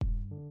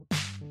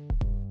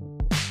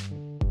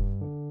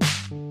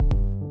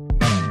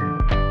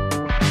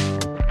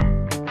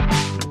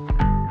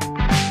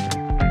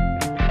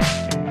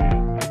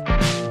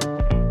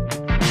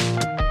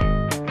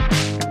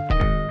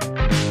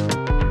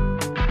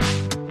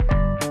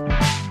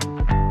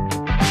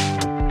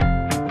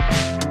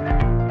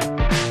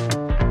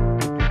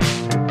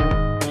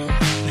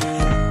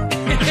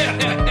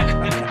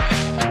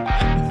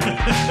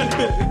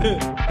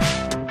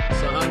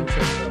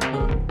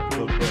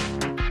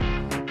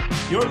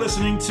You're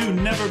listening to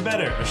Never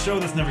Better, a show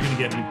that's never going to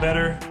get any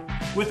better.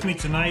 With me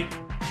tonight,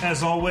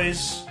 as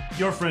always,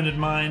 your friend and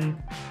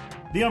mine,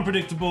 the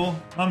unpredictable,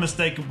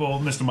 unmistakable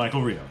Mr.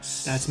 Michael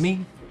Rios. That's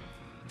me.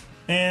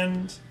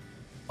 And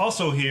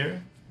also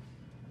here,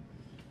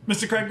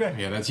 Mr. Craig Gray.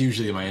 Yeah, that's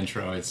usually my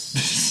intro.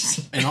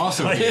 It's and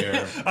also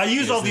here. I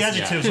use all the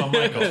adjectives on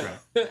Michael.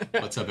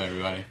 What's up,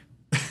 everybody?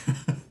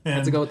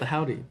 Have to go with the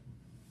howdy.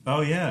 Oh,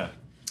 yeah.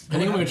 I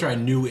think I'm going to try a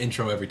new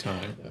intro every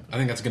time. I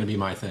think that's going to be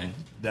my thing.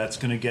 That's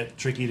going to get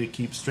tricky to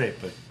keep straight,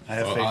 but I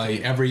have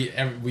faith. Every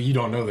you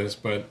don't know this,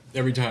 but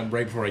every time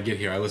right before I get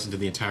here, I listen to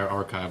the entire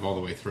archive all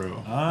the way through.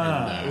 On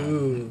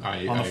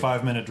a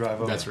 5-minute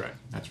drive over. That's right.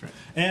 That's right.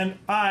 And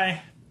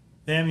I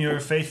am your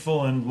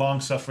faithful and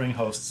long-suffering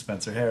host,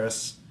 Spencer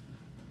Harris.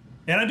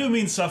 And I do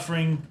mean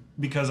suffering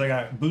because I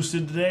got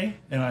boosted today,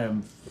 and I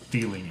am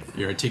feeling it.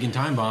 You're a ticking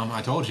time bomb.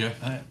 I told you.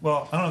 I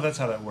don't know if that's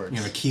how that works. You're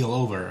going to keel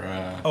over.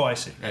 I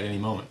see. At any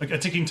moment. Like a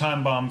ticking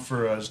time bomb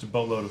for just a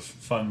boatload of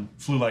fun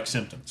flu-like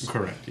symptoms.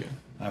 Correct. Yeah.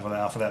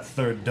 Off of that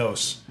third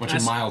dose. What's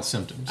your mild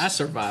symptoms? I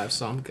survived,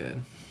 so I'm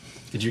good.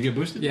 Did you get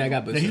boosted? Yeah, I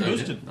got boosted. Yeah, he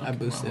boosted. I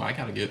boosted. Well, I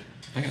gotta get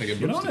boosted.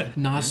 Get on it.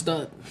 Nosed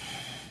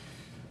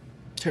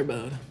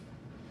turboed,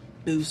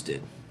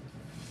 boosted.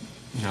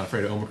 You're not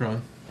afraid of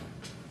Omicron?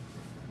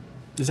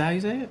 Is that how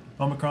you say it?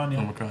 Omicron, yeah.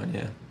 Omicron,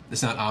 yeah.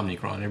 It's not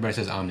Omnicron. Everybody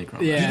says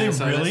Omnicron. Yeah. Do they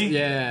so really?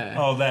 Yeah.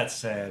 Oh, that's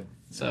sad.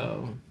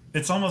 So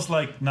It's almost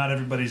like not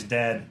everybody's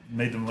dad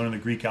made them learn the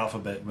Greek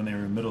alphabet when they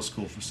were in middle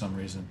school for some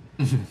reason.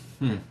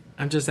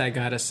 I'm just that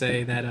guy to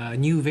say that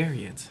new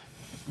variant.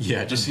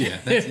 Yeah,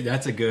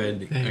 that's a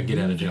good get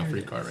out of jail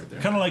free card right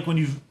there. Kind of like when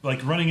you've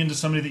running into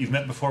somebody that you've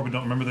met before but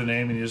don't remember their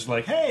name, and you're just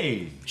like,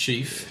 "Hey,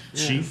 Chief,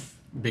 Chief,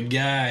 big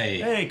guy."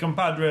 hey,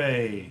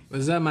 compadre,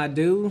 What's up, my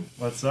dude?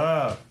 what's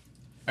up?"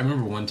 I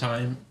remember one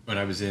time when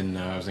I was in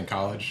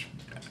college,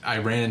 I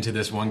ran into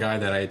this one guy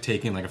that I had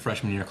taken like a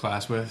freshman year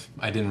class with.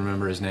 I didn't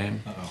remember his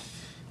name.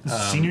 This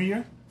is senior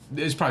year?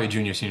 It was probably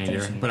senior year,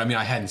 Senior. but I mean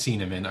I hadn't seen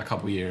him in a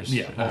couple years.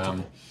 Yeah,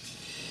 multiple.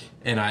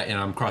 And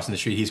I'm crossing the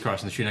street. He's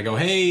crossing the street. And I go,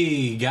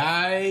 "Hey,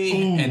 guy!"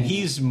 Ooh. And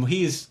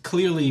he's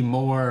clearly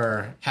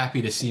more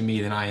happy to see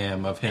me than I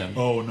am of him.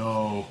 Oh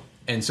no!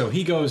 And so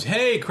he goes,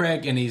 "Hey,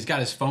 Craig," and he's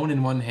got his phone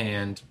in one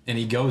hand, and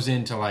he goes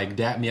in to like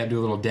dap me up, do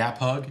a little dap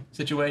hug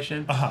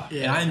situation. Uh-huh.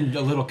 Yeah. And I'm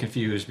a little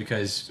confused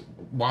because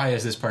why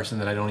is this person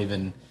that I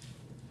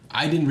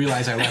didn't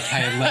realize I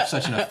had left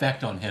such an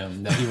effect on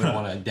him that he would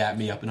want to dap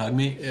me up and hug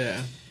me. Yeah.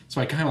 So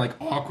I kind of like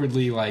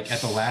awkwardly, like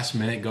at the last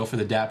minute, go for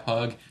the dap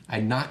hug. I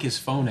knock his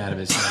phone out of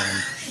his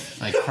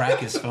hand, like crack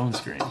his phone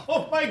screen.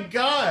 Oh my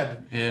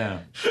God!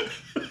 Yeah.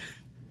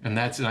 And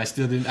I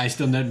still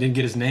didn't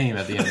get his name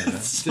at the end of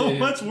it. So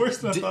much worse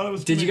than I thought it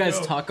was. Did you gonna guys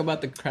go. talk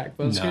about the crack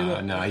phone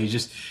screen? No, he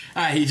just,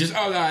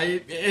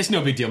 it's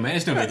no big deal, man.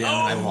 It's no big deal. And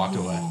I walked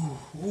away.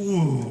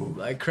 Ooh,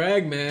 Like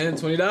Craig, man,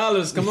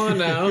 $20. Come on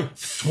now.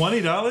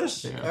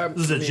 $20? Yeah.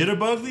 This is a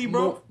jitterbug that you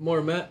broke?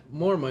 more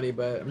money,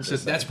 but I'm So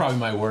just that's probably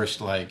my worst,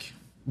 like,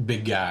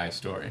 big guy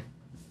story.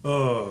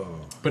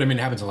 Oh, But I mean,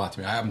 it happens a lot to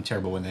me. I'm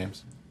terrible with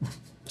names.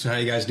 So how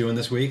you guys doing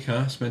this week,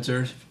 huh?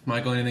 Spencer,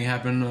 Michael, anything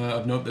happen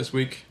of note this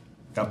week?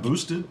 got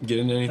boosted. Get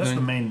into anything? That's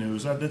the main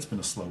news. It's been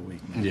a slow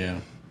week, man. Yeah.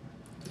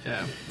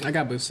 Yeah, I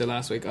got boosted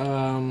last week.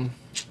 Well,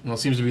 it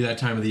seems to be that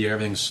time of the year.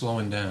 Everything's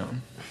slowing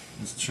down.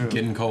 It's true.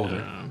 Getting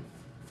colder.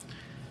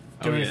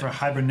 Get ready for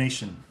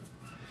hibernation.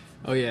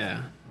 Oh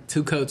yeah,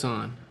 2 coats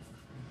on.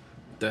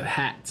 The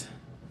hat.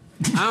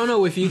 I don't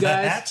know if you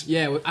guys. hat?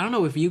 Yeah, I don't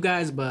know if you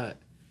guys, but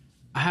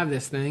I have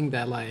this thing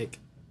that like,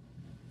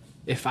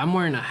 if I'm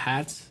wearing a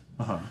hat,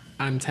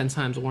 I'm 10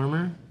 times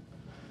warmer.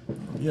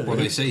 Yeah, Well,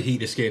 they say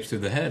heat escapes through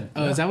the head.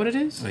 Oh, is that what it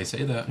is? They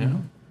say that, yeah.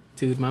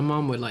 Dude, my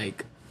mom would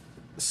like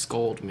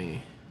scold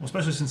me well,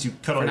 especially since you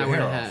cut all for your not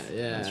hair wearing a off. hat.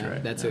 Yeah, That's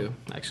right, that too,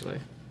 actually.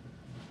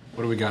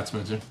 What do we got,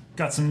 Spencer?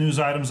 Got some news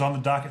items on the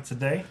docket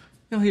today.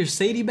 You know, here's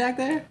Sadie back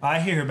there. I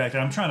hear her back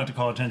there. I'm trying not to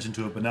call attention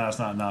to it, but now it's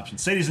not an option.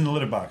 Sadie's in the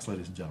litter box,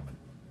 ladies and gentlemen.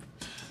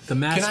 The Can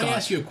mascot. I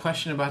ask you a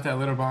question about that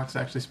litter box,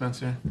 actually,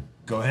 Spencer?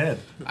 Go ahead.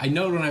 I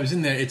know when I was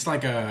in there, it's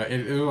like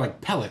they're like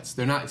pellets.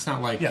 They're not. It's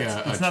not like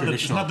Yeah, a it's not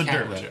traditional the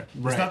cat dirt. litter.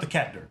 It's not the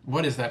cat dirt.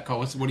 What is that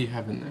called? What do you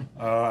have in there?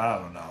 I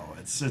don't know.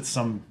 It's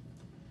some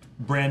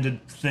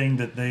branded thing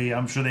that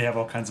I'm sure they have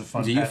all kinds of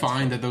fun. Do you patents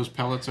find that those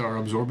pellets are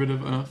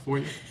absorbative enough for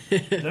you? for.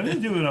 They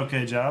do an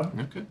okay job,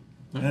 Okay.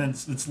 and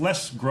it's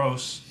less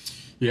gross.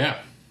 Yeah.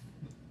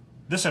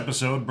 This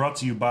episode brought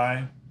to you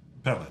by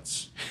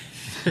pellets.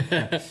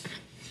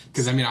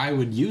 Because I mean, I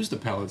would use the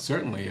pellets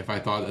certainly if I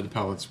thought that the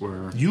pellets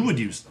were. You would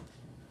use them.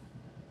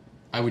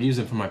 I would use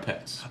them for my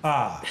pets.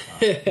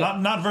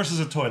 Not versus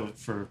a toilet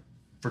for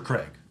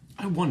Craig.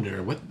 I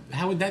wonder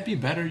how would that be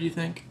better? Do you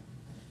think?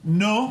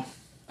 No.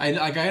 I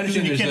understand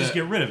you there's can't just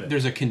get rid of it.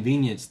 There's a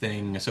convenience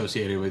thing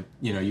associated with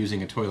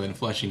using a toilet and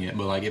flushing it,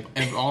 but like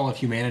if all of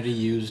humanity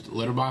used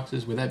litter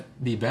boxes, would that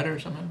be better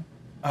somehow?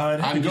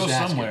 It'd have to I'm go just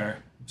asking. somewhere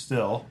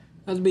still.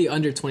 That would be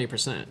under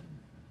 20%.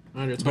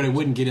 But it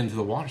wouldn't get into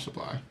the water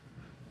supply.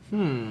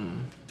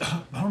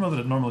 I don't know that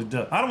it normally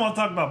does. I don't want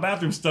to talk about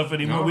bathroom stuff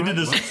anymore. All We right.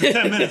 did this for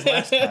 10 minutes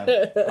last time.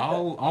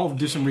 I'll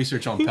do some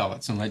research on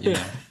pellets and let you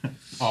know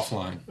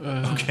offline.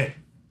 Okay.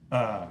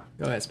 Go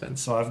ahead,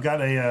 Spence. So I've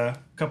got a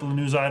couple of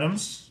news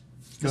items.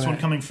 This one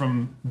ahead. coming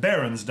from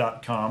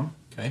Barons.com,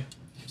 Okay.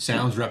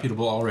 Sounds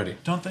reputable already.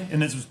 don't they?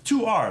 And it's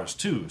 2 R's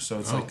too, so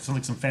it's like sounds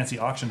like some fancy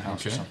auction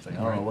house or Okay. something.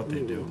 I don't know what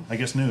they do. I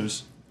guess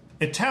news.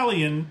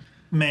 Italian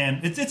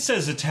man. It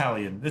says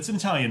Italian. It's an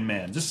Italian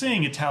man. Just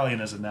saying Italian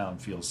as a noun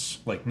feels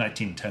like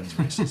 1910s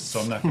racist,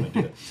 so I'm not going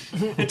to do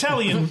it.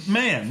 Italian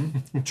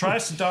man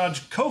tries to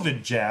dodge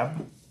COVID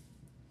jab.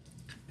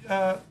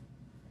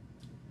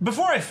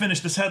 Before I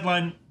finish this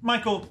headline,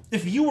 Michael,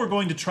 if you were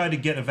going to try to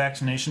get a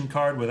vaccination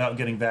card without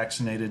getting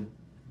vaccinated,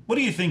 what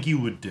do you think you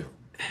would do?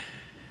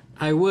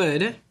 I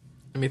would. Let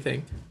me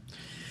think.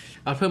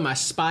 I'll put my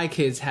Spy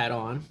Kids hat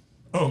on.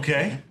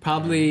 Okay.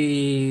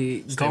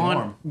 Probably Stay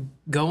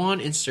go on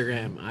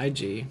Instagram,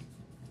 IG.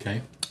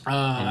 Okay.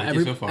 I'm with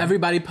you so far.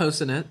 Everybody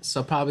posting it,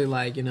 so probably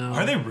like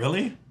Are they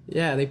really?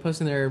 Yeah, they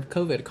posting their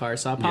COVID card,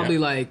 so I'll probably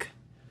Yeah. like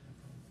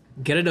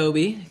get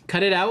Adobe,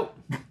 cut it out,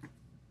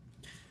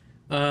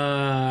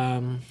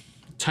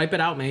 type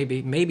it out,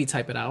 maybe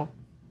type it out.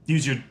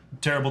 Use your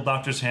terrible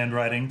doctor's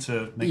handwriting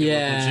to make it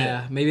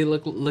Yeah, look maybe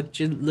look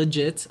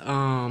legit.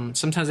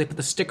 Sometimes they put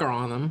the sticker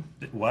on them,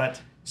 legit.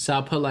 What? so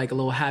I'll put like a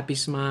little happy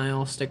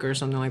smile sticker or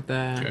something like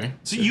that. Okay.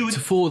 So you would To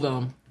fool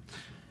them.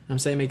 I'm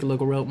saying make it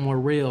look more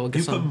real.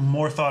 you put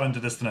more thought into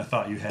this than I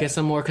thought you had. Get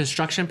some more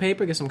construction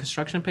paper. Get some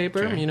construction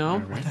paper. Okay, You know, all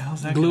right. What the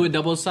hell's that? glue gonna- it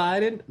double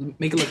sided.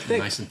 Make it look thick,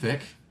 Nice and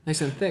thick.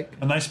 nice and thick.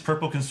 A nice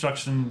purple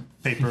construction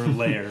paper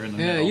layer in the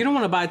Yeah, middle. you don't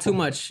want to buy too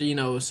much,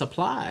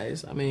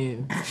 supplies. I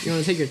mean, you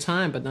want to take your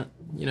time, but not,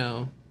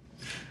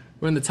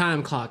 run the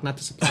time clock, not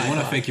the supply You want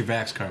to clock. fake your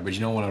Vax card, but you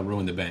don't want to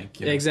ruin the bank.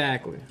 you know?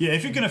 Exactly. Yeah,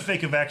 if you're gonna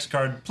fake a Vax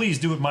card, please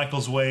do it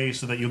Michael's way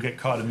so that you'll get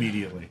caught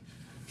immediately.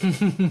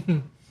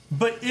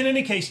 But in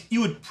any case,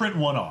 you would print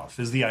one off,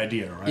 is the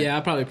idea, right? Yeah,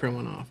 I'll probably print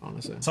one off,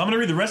 honestly. So I'm gonna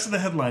read the rest of the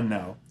headline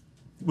now,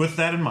 with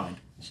that in mind.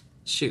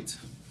 Shoot.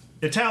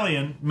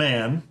 Italian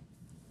man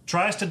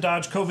tries to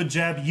dodge COVID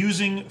jab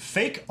using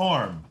fake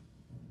arm.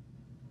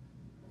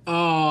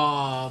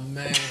 Oh,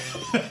 man.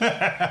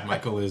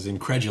 Michael is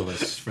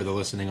incredulous for the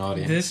listening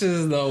audience. This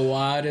is the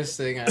wildest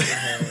thing I've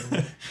ever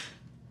heard.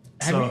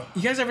 So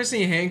You guys ever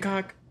seen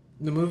Hancock,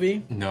 the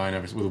movie? No, I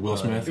never. With Will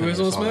Smith. I With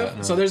never Will saw Smith? that,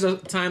 no. So there's a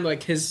time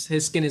like his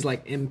skin is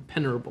like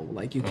impenetrable.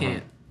 Like you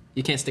can't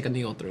stick a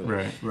needle through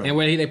it. Right. And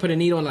when they put a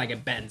needle in, like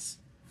it bends.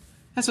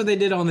 That's what they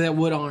did on that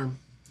wood arm.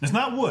 it's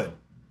not wood.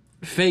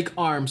 Fake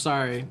arm,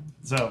 sorry.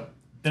 So,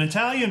 an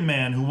Italian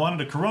man who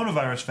wanted a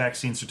coronavirus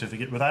vaccine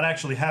certificate without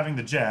actually having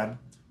the jab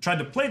tried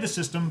to play the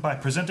system by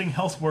presenting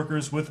health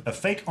workers with a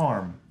fake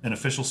arm, an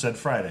official said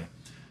Friday.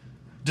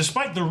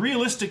 Despite the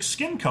realistic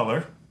skin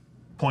color,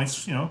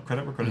 points,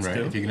 credit where credit's Right.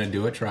 due, If you're gonna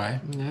do it, try.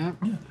 Yeah.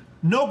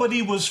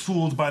 nobody was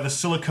fooled by the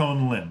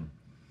silicone limb.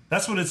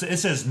 That's what it says. It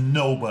says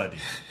nobody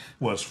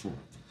was fooled.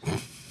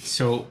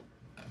 So,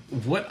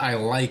 what I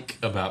like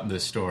about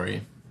this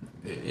story,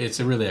 it's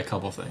really a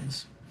couple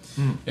things.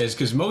 Is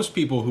because most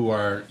people who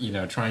are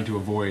trying to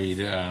avoid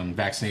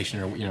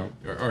vaccination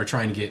or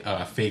trying to get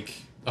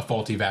a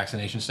faulty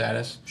vaccination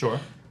status, Sure.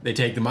 they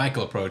take the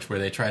Michael approach where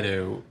they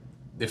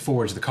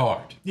forge the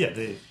card. Yeah,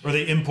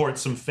 they import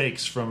some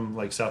fakes from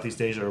like Southeast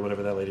Asia or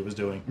whatever that lady was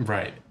doing.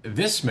 Right.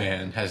 This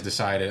man has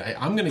decided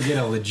I'm going to get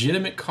a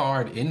legitimate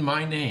card in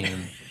my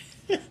name,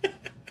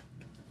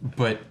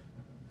 but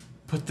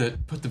put the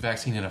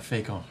vaccine in a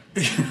fake arm.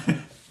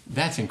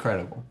 That's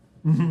incredible.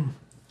 Mm-hmm.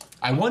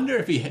 I wonder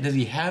if does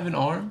he have an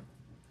arm?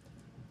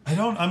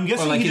 I'm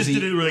guessing Or, like, he is just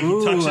he- did it like Ooh,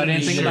 he tucks I it in didn't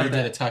his think shirt. about Did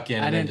that. it tuck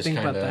in I and then didn't just think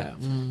kind about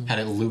of had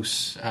it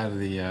loose out of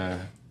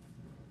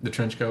the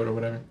trench coat or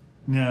whatever.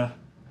 Yeah,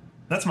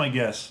 that's my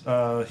guess.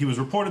 He was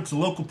reported to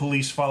local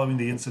police following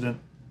the incident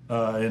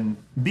in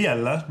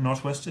Biella,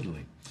 northwest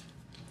Italy.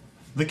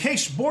 The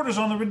case borders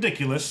on the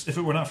ridiculous if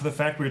it were not for the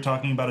fact we are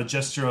talking about a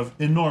gesture of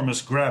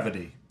enormous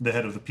gravity. The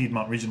head of the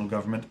Piedmont regional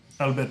government,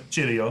 Albert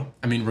Cirio.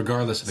 I mean,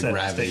 regardless of the Sad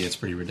gravity, mistake. it's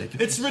pretty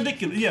ridiculous. It's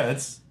ridiculous. Yeah,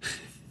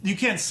 you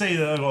can't say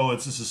that. Oh,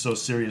 this is so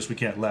serious we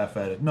can't laugh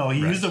at it. No,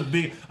 he Right. used a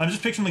big. I'm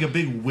just picturing like a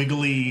big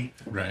wiggly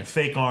Right.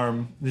 fake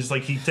arm. Just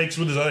like he takes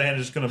with his other hand,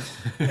 just gonna.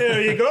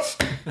 There you go.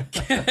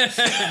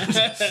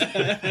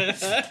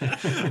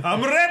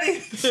 I'm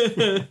ready.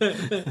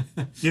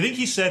 Do you think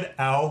he said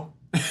 "ow"?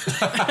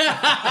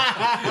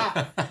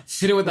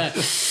 Hit it with that.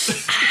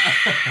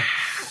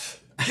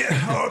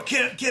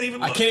 Can't even.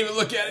 Look. I can't even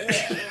look at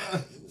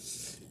it.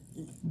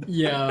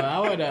 Yo, I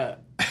would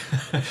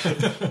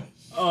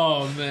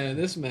oh man,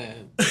 this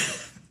man.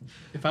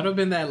 If I'd have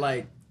been that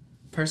like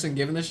person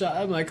giving the shot,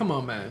 I'm like, come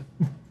on, man.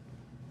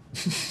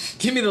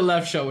 Give me the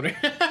left shoulder.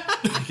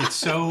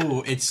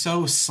 It's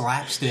so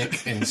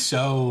slapstick and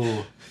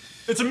so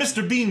It's a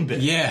Mr. Bean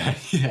bit. yeah.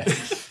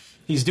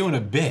 He's doing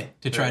a bit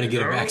to try to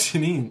get a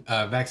vaccine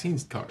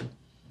card.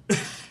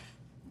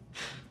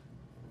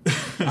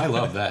 I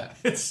love that.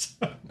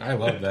 I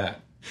love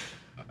that.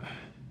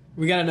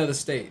 We gotta know the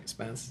state,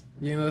 Spence.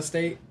 You know the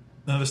state?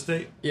 Another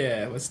state.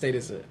 Yeah, what state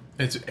is it?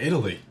 It's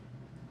Italy.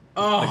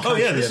 Oh,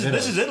 yeah,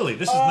 this is Italy.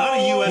 This is not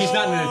a U.S. He's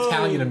not an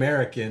Italian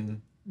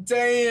American.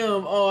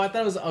 damn. Oh, I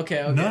thought it was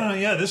okay. No,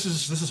 yeah, this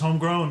is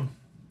homegrown.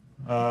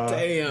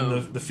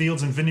 Damn. The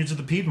fields and vineyards of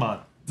the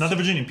Piedmont. Not the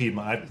Virginian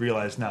Piedmont. I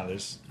realize now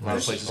there's a lot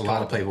of places. A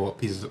lot of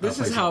pieces. This is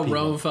places how people.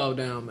 Rome fell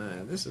down,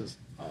 man. This is.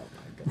 Oh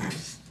my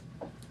goodness.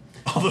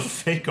 All the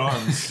fake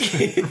arms.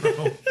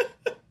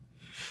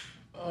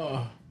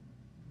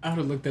 I would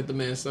have looked at the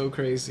man so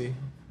crazy.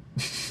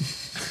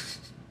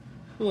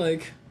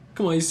 Like,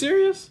 come on, you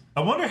serious?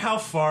 I wonder how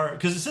far,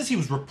 because it says he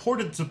was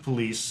reported to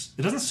police.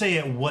 It doesn't say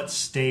at what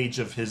stage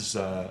of his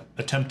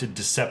attempted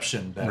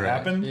deception that Right.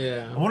 happened.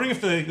 Yeah. I'm wondering if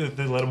they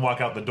let him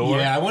walk out the door.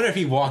 Yeah, I wonder if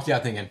he walked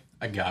out thinking,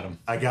 "I got him."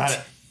 I got it.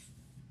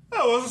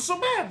 That wasn't so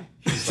bad.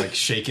 He's like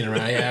shaking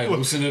around. Yeah,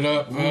 loosen it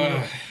up.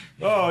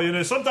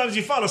 Oh, sometimes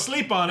you fall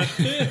asleep on it.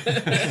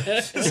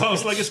 It's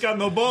almost like it's got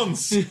no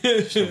bones.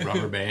 A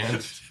rubber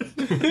band.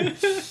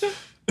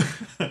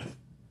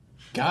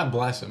 God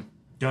bless him.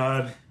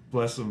 God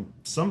bless him.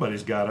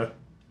 Somebody's gotta.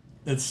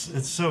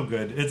 It's so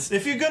good. It's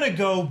if you're gonna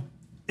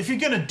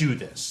do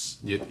this,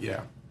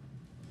 Yeah.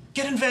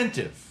 get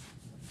inventive.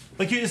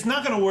 Like it's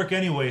not gonna work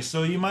anyway,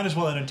 so you might as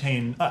well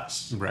entertain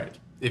us. Right.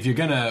 If you're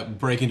gonna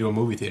break into a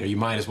movie theater, you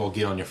might as well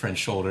get on your friend's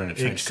shoulder in a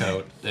trench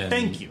Exactly. coat. And,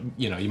 Thank you.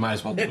 You might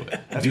as well do it.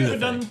 Have do you the ever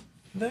done thing.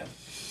 that?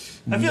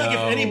 I feel like if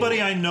No.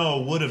 anybody I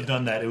know would have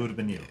done that, it would have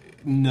been you.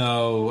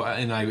 No,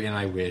 and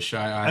I wish.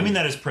 I mean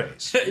that as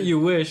praise. You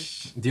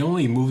wish. The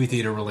only movie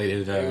theater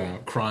related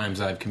crimes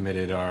I've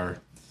committed are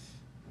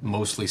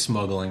mostly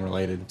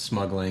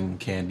smuggling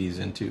candies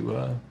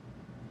into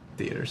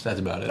theaters. That's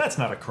about it. That's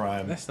not a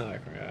crime. That's not a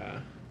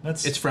crap.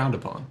 It's frowned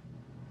upon.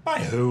 by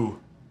who?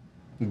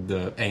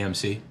 The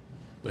AMC.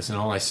 Listen,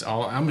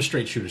 I'm a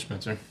straight shooter,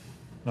 Spencer.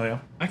 Oh yeah.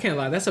 I can't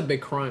lie. That's a big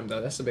crime, though.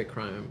 That's a big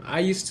crime. I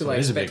used to like.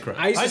 is a spend, big crime.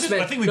 I used to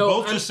spend. I think we no,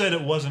 both I'm- just said it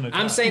wasn't a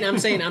crime. I'm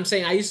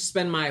saying. I used to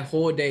spend my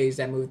whole days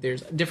at movie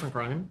theaters. Different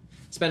crime.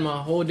 Spend my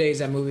whole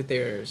days at movie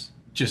theaters.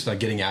 Just like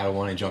getting out of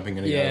one and jumping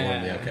into the other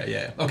one. Yeah. Okay,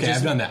 yeah. Okay,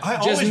 I've done that. I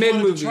Just always wanted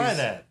mid-movies. to try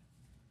that.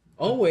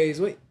 Always.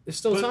 Wait, there's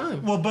still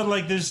time. Well, but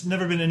like, there's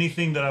never been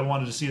anything that I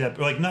wanted to see that,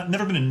 like,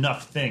 never been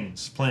enough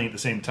things playing at the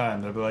same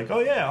time that I'd be like, oh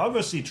yeah, I'll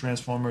go see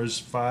Transformers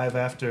 5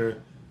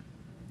 after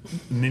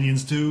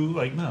Minions 2.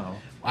 Like, no.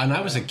 When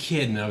I was a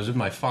kid and I was with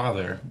my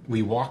father,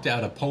 we walked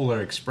out of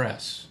Polar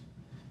Express.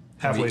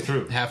 Halfway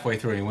through. Halfway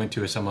through, and we went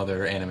to some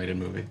other animated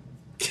movie.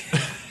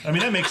 I mean,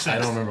 that makes sense. I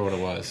don't remember what it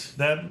was.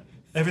 That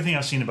everything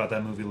I've seen about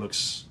that movie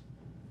looks.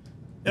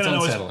 It's and I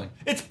know unsettling.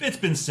 It's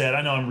been said.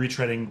 I know I'm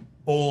retreading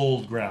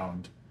old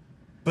ground,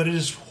 but it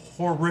is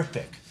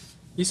horrific.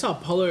 You saw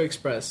Polar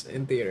Express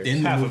in theaters.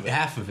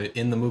 Half of it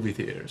in the movie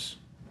theaters.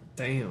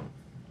 Damn.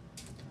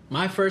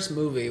 My first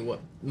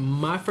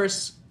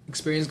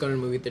experience going to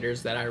movie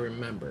theaters that I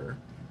remember,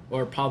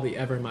 or probably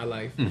ever in my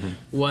life,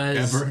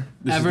 was Ever?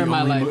 This is ever the in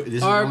my only life. this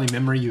is the Or only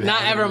memory you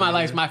not have ever in of my a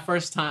life. movie? My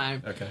first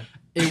time. Okay.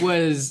 It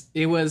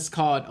was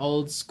called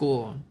Old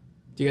School.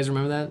 Do you guys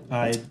remember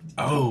that?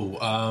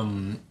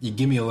 You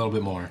give me a little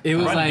bit more. It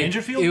was Rodney like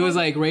Dangerfield it was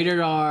one? like rated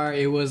R.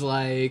 It was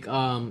like it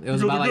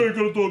was about like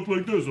gonna talk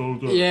like this all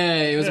the time. yeah.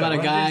 It was about a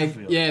Rodney guy.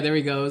 Dangerfield. Yeah, there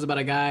we go. It was about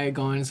a guy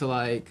going to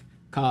like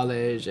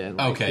college and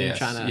like, Okay, yes.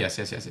 trying to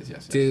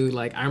Yes. do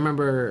like I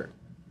remember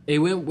it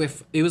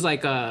was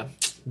like a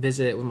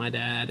visit with my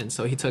dad, and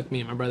so he took me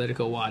and my brother to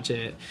go watch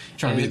it.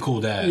 Trying to be a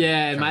cool dad.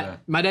 Yeah, and Trying to-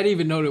 my dad didn't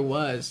even know what it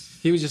was.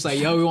 He was just like,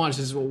 "Yo, we want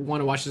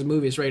to watch this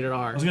movie. It's rated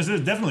R." I was gonna say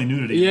there's definitely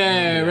nudity.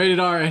 Yeah, rated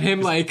R, and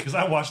him like Because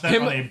I watched that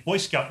Him- on a Boy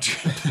Scout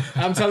trip.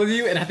 I'm telling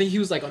you, and I think he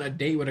was like on a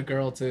date with a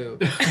girl too.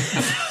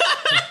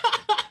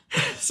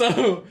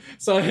 so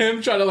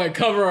him trying to like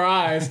cover our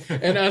eyes,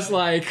 and us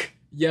like,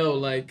 yo,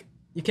 like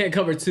you can't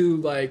cover two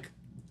like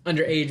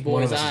underage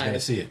One of boys' us is eyes. gonna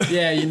see it.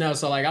 Yeah,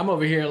 so like I'm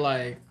over here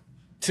like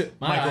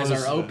my Michael eyes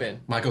is, are open.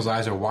 Michael's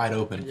eyes are wide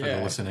open for Yeah.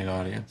 the listening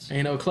audience.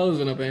 Ain't no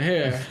closing up in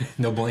here.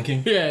 No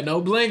blinking. Yeah,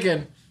 no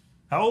blinking.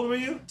 How old were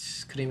you?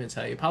 Couldn't even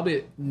tell you.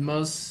 Probably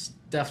most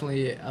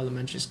definitely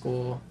elementary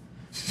school.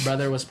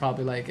 Brother was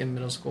probably like in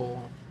middle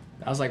school.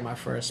 That was like my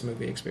first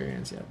movie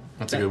experience. Yep.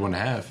 That's a good one to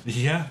have.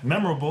 Yeah,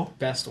 memorable.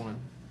 Best one.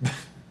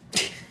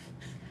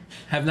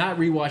 Have not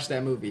rewatched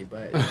that movie,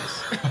 but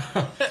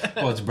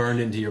Well, it's burned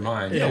into your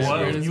mind. Yeah,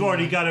 Well, it is you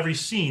already got every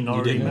scene You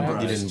already didn't,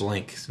 memorized. you didn't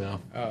blink, so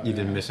you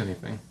didn't miss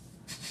anything.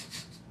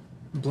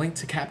 blink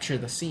to capture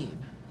the scene.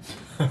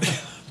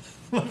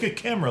 Like a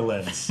camera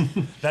lens.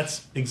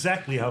 That's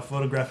exactly how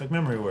photographic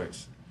memory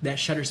works. That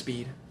shutter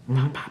speed.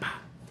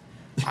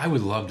 I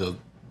would love to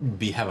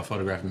have a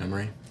photographic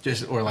memory,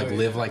 or like Oh, yeah.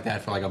 live like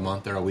that for like a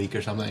month or a week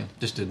or something,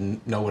 just to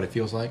know what it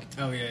feels like.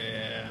 Oh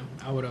yeah.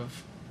 I would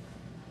have.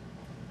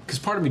 Because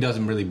part of me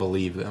doesn't really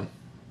believe them.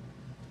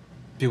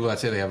 People that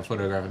say they have a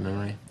photographic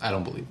memory, I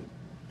don't believe it.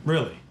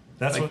 Really?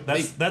 That's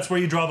Like, that's where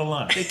you draw the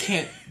line. They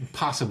can't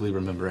possibly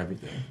remember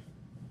everything.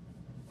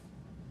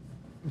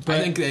 But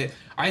I think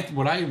that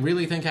what I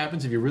really think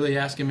happens, if you're really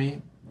asking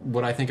me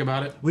what I think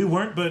about it, We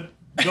weren't, but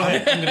go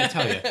ahead. I'm going to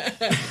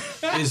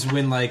tell you, is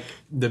when like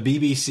the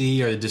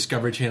BBC or the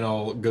Discovery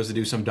Channel goes to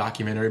do some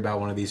documentary about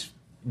one of these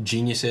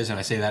geniuses, and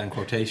I say that in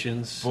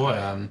quotations.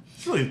 Boy,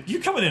 really,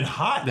 you're coming in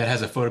hot. That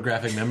has a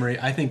photographic memory.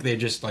 I think they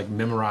just like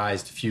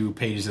memorized a few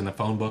pages in the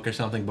phone book or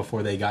something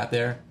before they got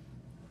there,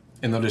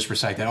 and they'll just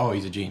recite that. Oh,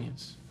 he's a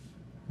genius.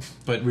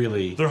 But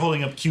really, They're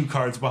holding up cue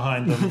cards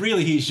behind them.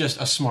 really, he's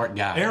just a smart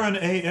guy. Aaron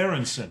A.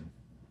 Aronson.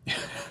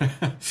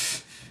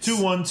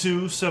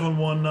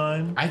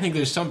 212-719. I think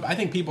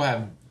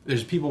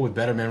there's people with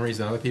better memories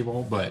than other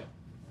people, but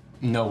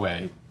no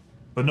way.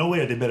 But no way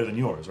are they better than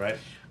yours, right?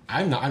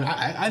 I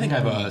think I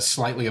have a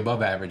slightly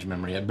above average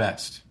memory at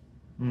best.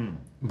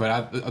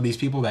 But these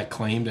people that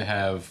claim to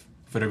have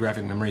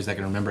photographic memories that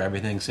can remember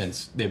everything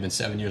since they've been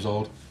 7 years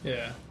old,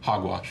 Yeah.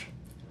 hogwash.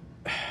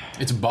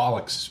 It's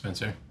bollocks,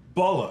 Spencer.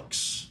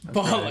 Bollocks.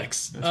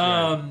 Bollocks. That's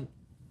right.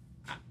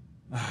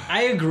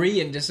 I agree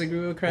and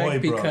disagree with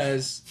Craig Boy, bro.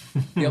 because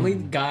the only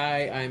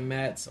guy I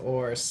met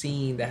or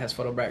seen that has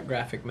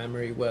photographic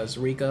memory was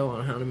Rico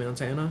on Hannah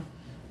Montana.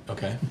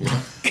 Okay.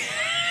 Yeah.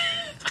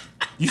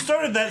 You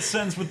started that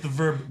sentence with the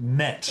verb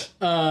met.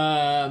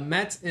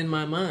 Met in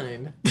my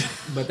mind,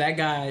 but that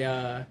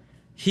guy,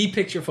 he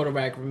pictured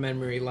photographic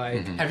memory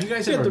like. Have you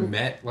guys Yeah, ever the-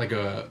 met like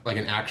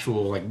an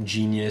actual like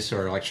genius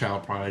or like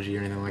child prodigy or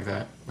anything like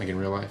that, like in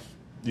real life?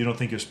 You don't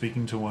think you're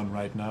speaking to one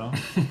right now?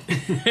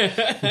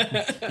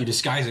 You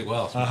disguise it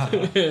well.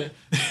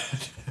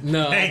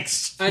 No,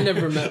 Thanks. I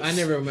never met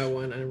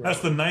one. That's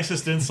the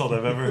nicest insult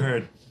I've ever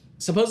heard.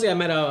 Supposedly, I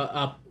met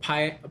a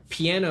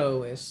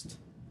pianoist.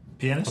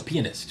 Pianist?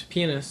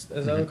 Pianist,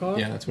 is that what it's called?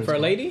 Yeah, that's what it's for a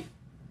called. lady.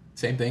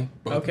 Same thing.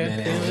 Both Okay, men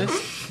and women.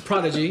 pianist,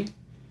 prodigy.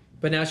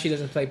 But now she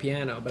doesn't play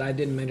piano. But I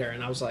didn't meet her,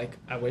 and I was like,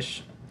 I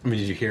wish. I mean,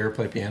 did you hear her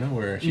play piano,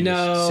 or she just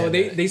No, said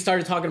they that? they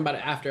started talking about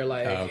it after,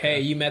 like, Oh, okay.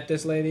 hey, you met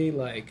this lady,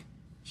 like,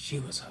 she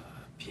was a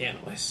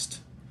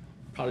pianist,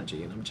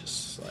 prodigy, and I'm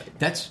just like,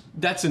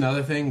 That's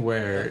another thing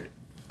where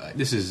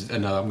this is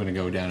another. I'm going to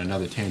go down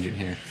another tangent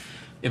here.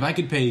 If I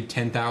could pay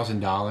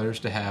 $10,000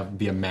 to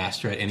be a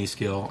master at any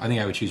skill, I think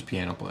I would choose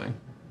piano playing.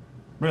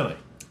 Really?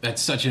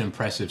 That's such an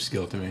impressive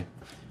skill to me.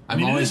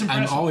 mean, it is I'm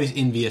impressive. always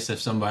envious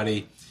of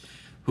somebody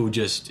who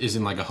just is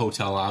in like a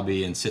hotel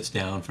lobby and sits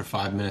down for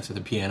 5 minutes at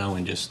the piano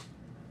and just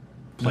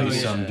plays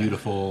yeah. some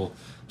beautiful.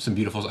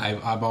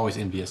 I'm always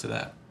envious of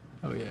that,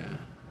 oh yeah.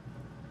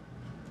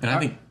 and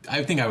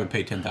I think I would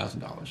pay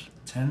 $10,000.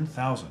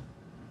 10,000.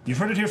 You've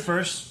heard it here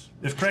first.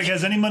 If Craig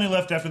has any money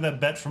left after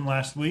that bet from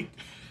last week,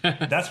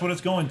 that's what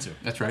it's going to.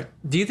 That's right.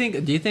 Do you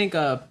think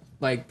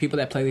like people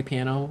that play the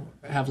piano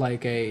have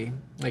like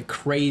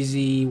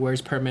crazy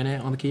words per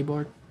minute on the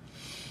keyboard?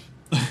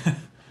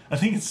 I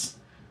think it's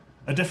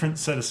a different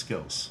set of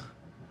skills.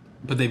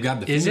 But they've got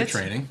the Is finger it?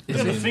 training. They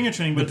have the finger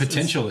training, The but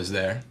potential is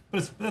there.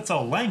 that's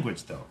all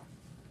language, though.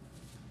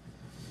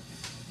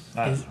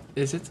 I don't know.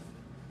 Is it?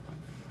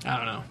 I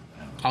don't know.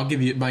 I'll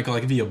give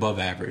you above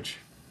average.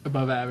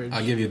 Above average.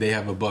 I'll give you they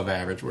have above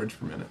average words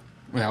per minute.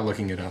 Without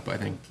looking it up, I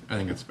think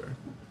it's fair.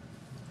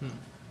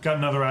 Got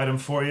another item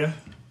for you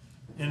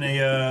in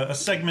a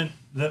segment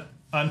that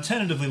I'm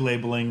tentatively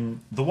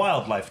labeling the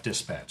Wildlife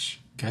Dispatch.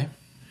 Okay.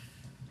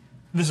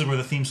 This is where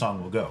the theme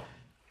song will go.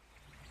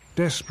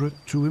 Desperate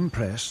to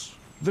impress,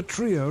 the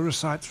trio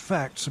recites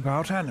facts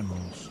about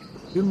animals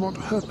in what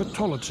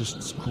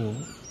herpetologists call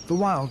the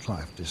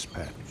Wildlife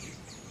Dispatch.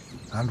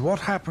 And what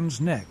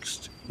happens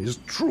next is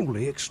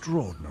truly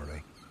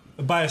extraordinary.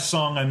 By a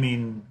song, I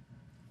mean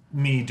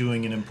me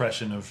doing an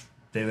impression of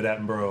David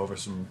Attenborough over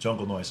some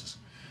jungle noises.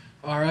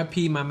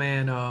 R.I.P. my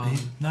man.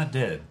 He's not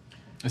dead.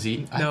 Is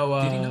he? No,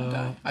 did he not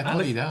die? I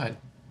thought he died.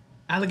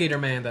 Alligator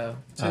Man though.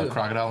 Too.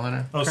 Crocodile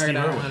Hunter. Oh, Steve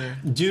Crocodile Irwin. Hunter.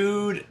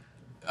 Dude,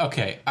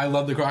 okay, I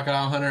love the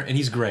Crocodile Hunter, and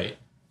he's great.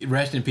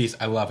 Rest in peace,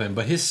 I love him.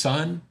 But his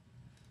son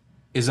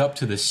is up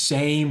to the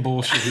same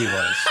bullshit he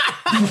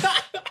was.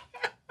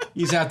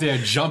 He's out there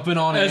jumping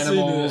on I see that, I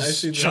animals,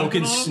 see that.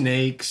 choking Jumping on 'em?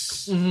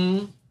 snakes.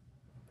 Mm-hmm.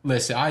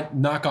 Listen, I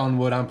knock on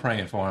wood, I'm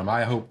praying for him.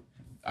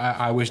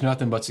 I wish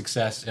nothing but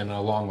success and a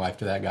long life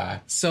to that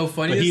guy. So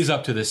funny. But he's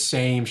up to the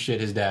same shit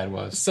his dad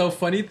was. So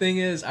funny thing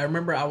is, I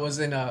remember I was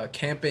in a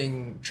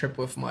camping trip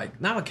with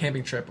not a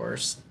camping trip or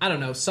I don't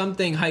know,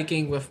 something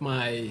hiking with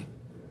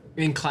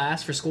in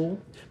class for school.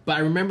 But I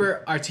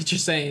remember our teacher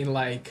saying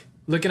like,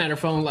 looking at her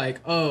phone like,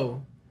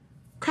 oh,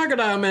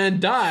 Crocodile Man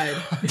died.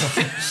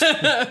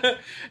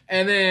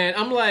 And then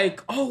I'm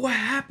like, oh, what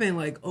happened?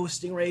 Like, oh,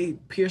 Stingray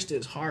pierced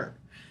his heart.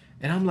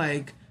 And I'm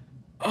like,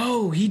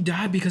 oh, he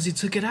died because he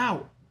took it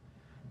out.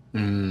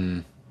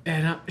 And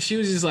she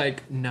was just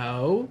like,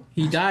 no,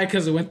 he died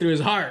because it went through his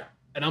heart.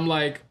 And I'm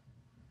like,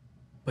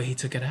 but he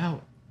took it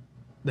out.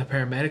 The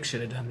paramedic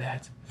should have done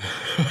that.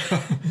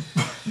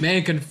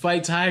 Man can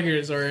fight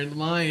tigers or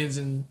lions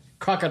and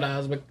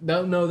crocodiles, but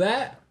don't know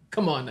that?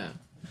 Come on now.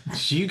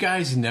 Do you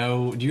guys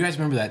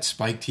remember that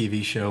Spike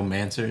TV show,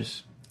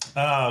 Mansers?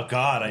 Oh,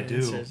 God, I do.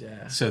 Answers,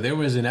 yeah. So there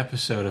was an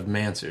episode of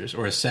Mansers,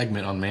 or a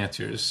segment on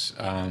Mansers,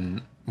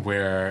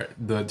 where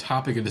the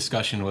topic of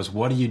discussion was,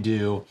 what do you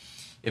do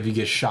if you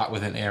get shot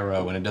with an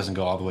arrow and it doesn't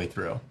go all the way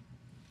through?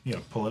 You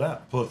gotta pull it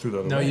out. Pull it through the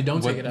other No, way. you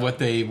don't take it out. What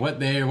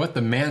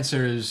the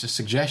Manser's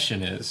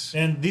suggestion is.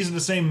 And these are the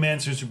same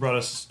Mansers who brought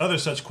us other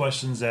such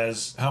questions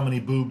as how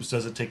many boobs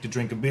does it take to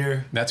drink a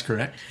beer? That's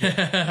correct.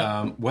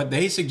 What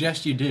they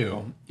suggest you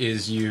do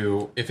is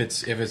you break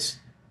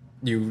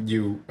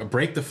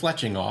the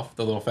fletching off,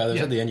 the little feathers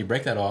Yep. at the end. You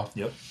break that off.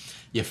 Yep.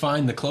 You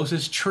find the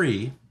closest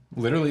tree.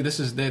 Literally,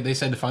 they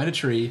said to find a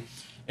tree,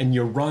 and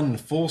you run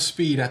full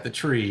speed at the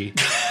tree,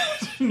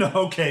 No,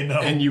 okay, no.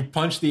 and you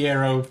punch the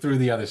arrow through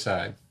the other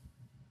side.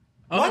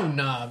 Oh, What?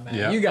 nah, man.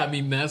 Yeah. You got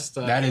me messed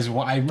up. That is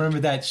why I remember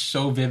that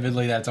so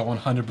vividly. That's a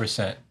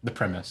 100% the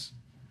premise.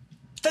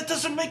 That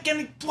doesn't make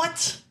any...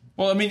 What?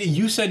 Well, I mean,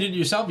 you said it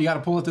yourself. You got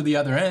to pull it to the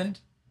other end.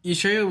 You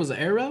sure it was an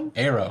arrow?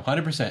 Arrow,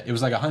 100%. It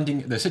was like a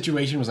hunting. The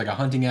situation was like a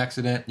hunting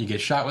accident. You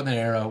get shot with an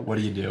arrow. What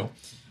do?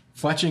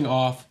 Fletching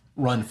off,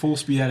 run full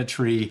speed at a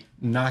tree,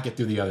 knock it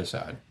through the other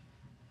side.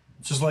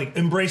 Just like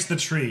embrace the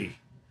tree.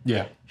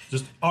 Yeah.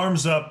 Just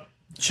arms up,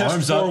 chest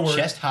Arms forward. up,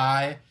 chest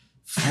high,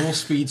 full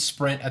speed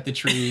sprint at the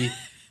tree,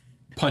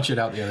 punch it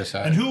out the other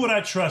side. And who would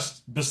I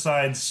trust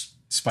besides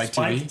Spike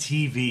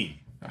TV?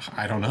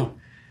 I don't know.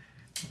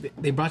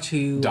 They brought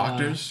you...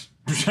 Doctors?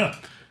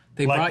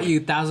 They brought Likely. you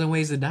 1,000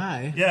 Ways to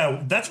Die.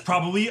 Yeah, that's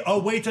probably a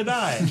way to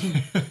die.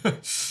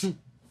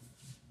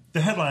 The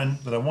headline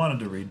that I wanted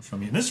to read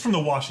from you, and this is from the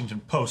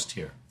Washington Post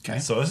here. Okay.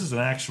 So this is an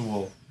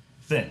actual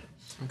thing.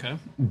 Okay.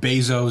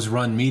 Bezos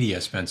run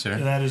media, Spencer.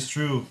 And that is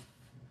true.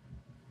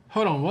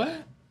 Hold on,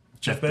 what?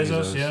 Jeff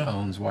Bezos, yeah.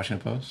 owns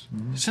Washington Post.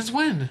 Since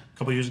when? A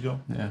couple years ago.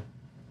 Yeah.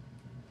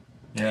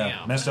 Yeah.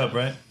 Damn, Messed up,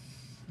 right?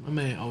 My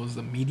man owns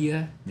the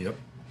media, Yep.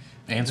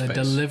 And the space.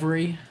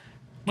 delivery.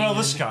 Well,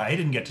 this guy, he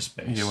didn't get to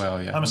space. Yeah,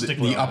 well, yeah. I'm a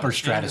stickler. The on upper that.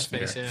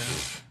 stratosphere.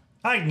 Space,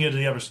 yeah. I can get to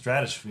the upper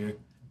stratosphere.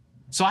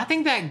 So I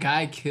think that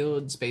guy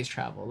killed space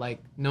travel. Like,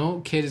 no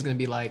kid is going to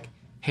be like,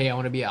 hey, I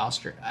want to be an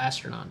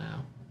astronaut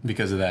now.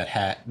 Because of that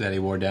hat that he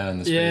wore down in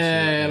the space.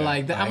 Yeah,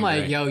 like that. I I'm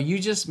like, agree. yo, you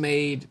just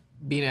made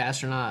being an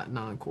astronaut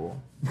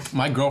non-cool.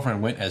 My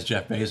girlfriend went as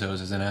Jeff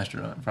Bezos as an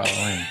astronaut for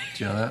Halloween.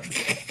 Do you know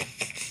that?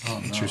 Oh,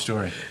 no. True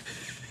story.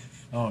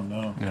 Oh,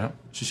 no. Yeah.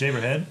 She shave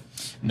her head?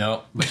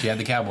 No, but she had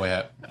the cowboy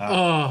hat.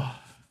 Oh,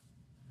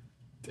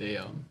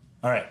 damn.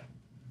 All right.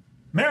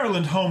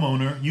 Maryland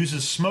homeowner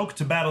uses smoke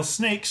to battle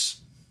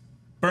snakes,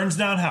 burns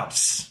down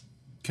house.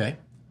 Okay.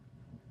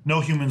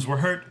 No humans were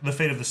hurt. The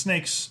fate of the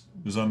snakes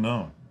is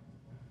unknown.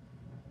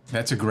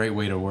 That's a great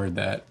way to word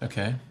that.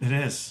 Okay. It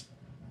is.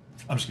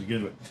 I'm just going to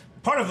get into it.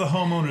 Part of the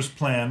homeowner's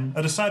plan,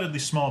 a decidedly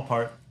small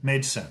part,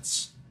 made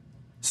sense.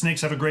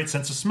 Snakes have a great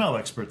sense of smell,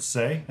 experts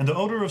say, and the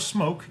odor of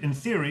smoke, in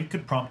theory,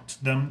 could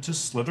prompt them to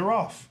slither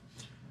off.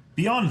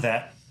 Beyond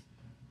that,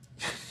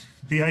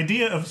 the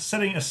idea of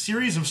setting a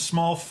series of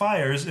small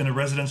fires in a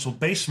residential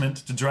basement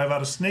to drive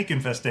out a snake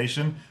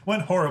infestation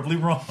went horribly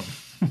wrong.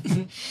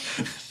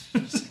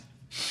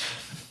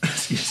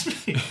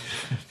 Excuse me.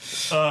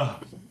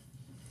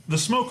 The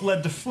smoke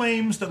led to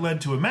flames that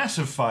led to a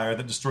massive fire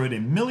that destroyed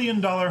 $1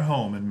 million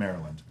home in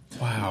Maryland.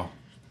 Wow.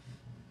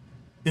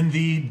 In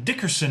the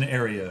Dickerson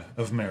area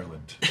of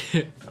Maryland,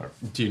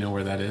 Do you know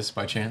where that is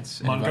by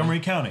chance? Anybody? Montgomery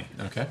County.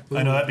 Okay.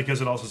 I know that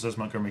because it also says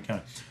Montgomery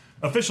County.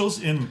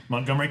 Officials in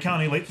Montgomery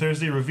County late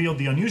Thursday revealed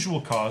the unusual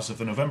cause of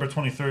the November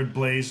 23rd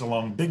blaze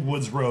along Big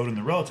Woods Road in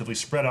the relatively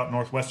spread out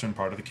northwestern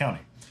part of the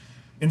county.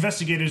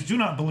 Investigators do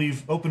not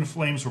believe open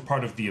flames were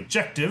part of the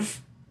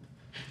objective.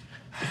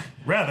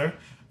 Rather,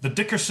 the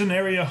Dickerson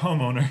area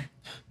homeowner,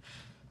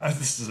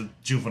 this is a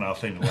juvenile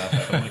thing to laugh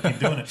at, but I'm going to keep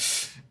doing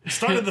it,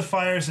 started the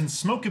fires in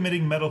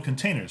smoke-emitting metal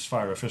containers,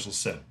 fire officials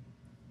said.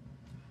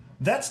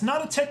 That's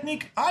not a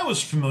technique I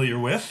was familiar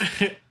with,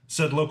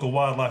 said local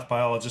wildlife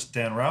biologist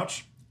Dan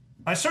Rauch.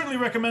 I certainly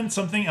recommend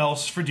something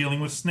else for dealing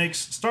with snakes,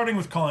 starting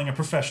with calling a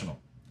professional.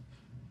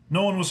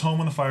 No one was home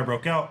when the fire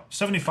broke out.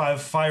 75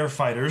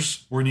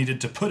 firefighters were needed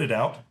to put it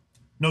out.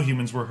 No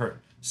humans were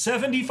hurt.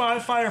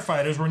 75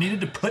 firefighters were needed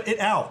to put it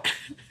out.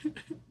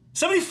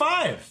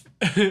 75!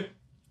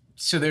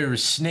 So there were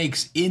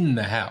snakes in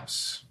the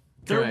house,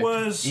 There Correct.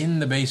 was... in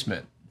the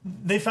basement.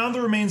 They found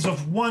the remains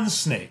of one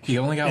snake. He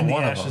only got in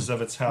one the of them. ashes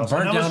of its house.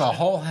 Burned And that down a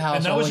whole house,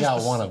 and that only was got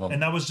just one of them.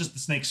 And that was just the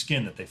snake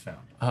skin that they found.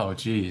 Oh,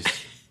 jeez.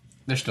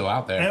 They're still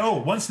out there.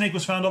 And one snake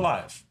was found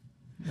alive.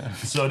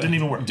 So it didn't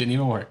even work. Didn't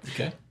even work.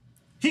 Okay.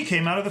 He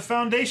came out of the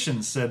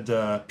foundation, said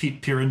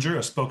Pete Pieringer,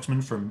 a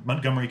spokesman for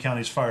Montgomery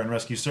County's Fire and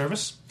Rescue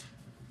Service.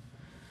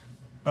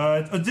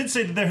 It did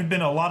say that there had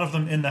been a lot of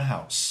them in the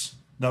house.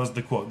 That was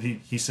the quote.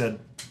 He said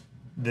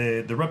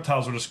the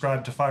reptiles were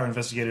described to fire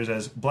investigators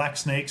as black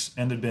snakes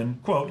and had been,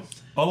 quote,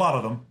 a lot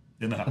of them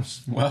in the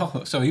house.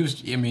 Well, so he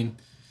was, I mean,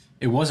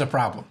 it was a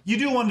problem. You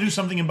do want to do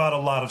something about a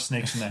lot of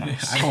snakes in the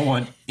house. I don't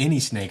want any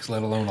snakes,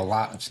 let alone a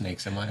lot of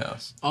snakes in my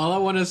house. All I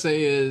want to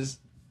say is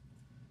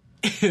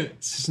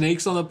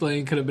Snakes on the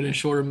Plane could have been a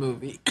shorter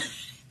movie.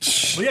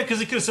 Well, yeah, because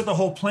he could have set the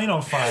whole plane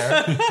on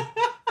fire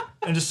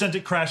and just sent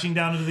it crashing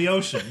down into the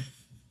ocean.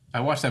 I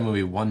watched that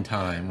movie one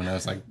time when I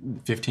was like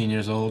 15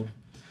 years old.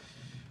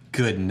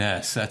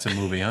 Goodness, that's a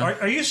movie, huh?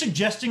 Are you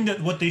suggesting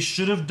that what they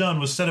should have done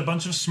was set a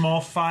bunch of small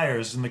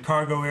fires in the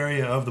cargo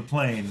area of the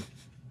plane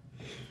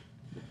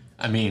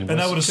I mean, And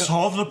that would have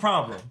solved the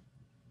problem.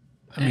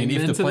 I mean, if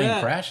Amen the to plane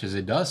that. crashes,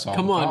 it does solve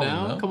Come the on problem.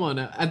 now. though. Come on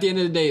now. At the end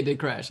of the day, it did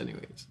crash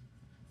anyways.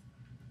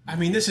 I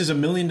mean, this is $1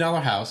 million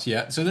house,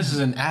 yeah. So this is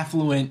an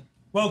affluent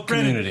Well,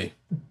 granted, community.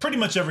 pretty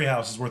much every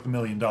house is worth $1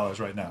 million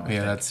right now. I Yeah,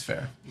 think. that's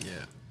fair. Yeah.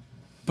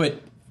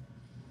 But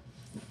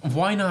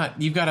why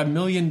not? You've got $1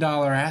 million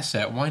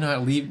asset. Why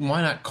not leave?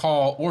 Why not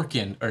call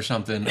Orkin or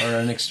something or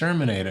an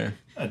exterminator?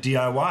 A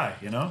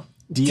DIY, you know?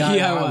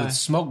 DIY with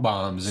smoke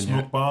bombs in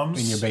Smoke bombs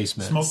in your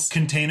basement. Smoke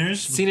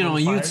containers. Seen it on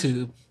with fire.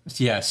 YouTube.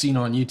 Yeah, seen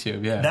on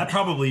YouTube. Yeah. That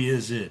probably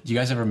is it. Do you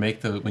guys ever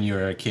make when you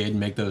were a kid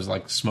make those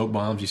like smoke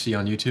bombs you see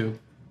on YouTube?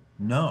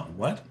 No,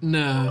 what?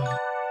 No.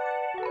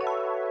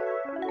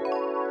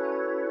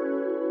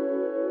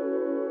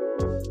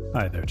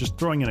 Hi there, just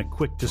throwing in a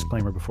quick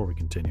disclaimer before we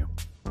continue.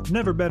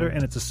 Never Better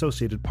and its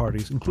associated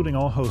parties, including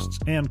all hosts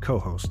and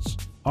co-hosts,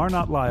 are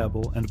not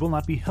liable and will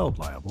not be held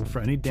liable for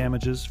any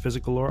damages,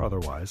 physical or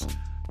otherwise,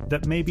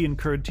 that may be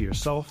incurred to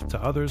yourself,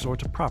 to others, or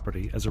to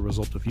property as a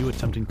result of you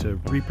attempting to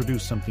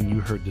reproduce something you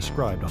heard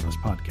described on this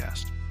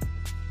podcast.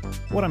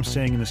 What I'm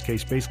saying in this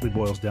case basically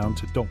boils down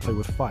to don't play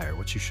with fire,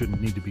 which you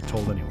shouldn't need to be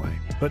told anyway.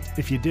 But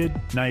if you did,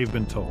 now you've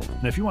been told.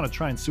 And if you want to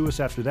try and sue us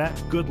after that,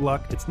 good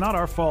luck. It's not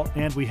our fault,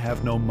 and we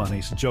have no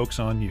money, so joke's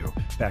on you.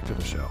 Back to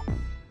the show.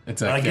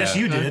 It's like, I guess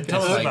you did.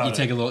 Tell It's us like about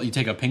you it.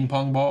 take a ping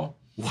pong ball,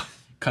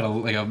 cut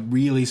a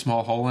really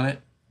small hole in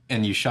it,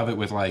 and you shove it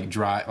with like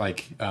dried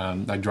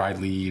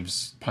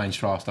leaves, pine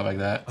straw, stuff like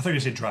that. I thought you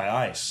said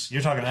dry ice.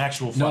 You're talking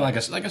actual fire. No, like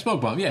a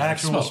smoke bomb. Yeah,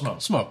 Actual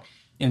smoke.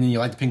 And then you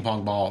light the ping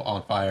pong ball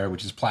on fire,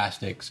 which is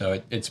plastic,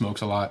 so it smokes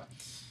a lot.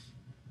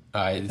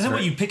 Is that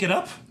what you pick it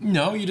up?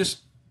 No, you just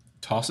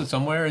toss it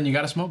somewhere, and you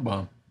got a smoke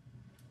bomb.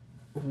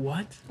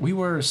 What? We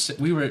were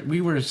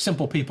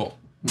simple people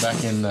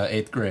back in the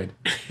 8th grade,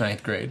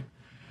 9th grade.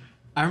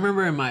 I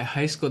remember in my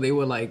high school, they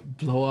would like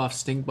blow off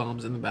stink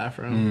bombs in the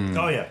bathroom.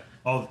 Oh, yeah.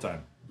 All the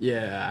time.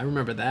 Yeah, I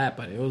remember that,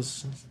 but it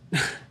was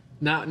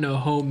not no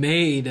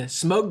homemade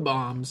smoke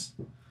bombs.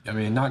 I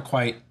mean, not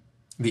quite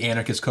the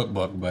anarchist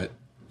cookbook, but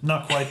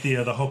Not quite the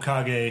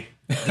Hokage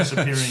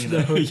disappearing. In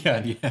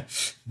the,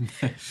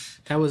 yeah.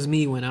 That was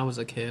me when I was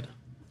a kid.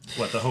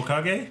 what, the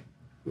Hokage?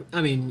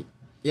 I mean,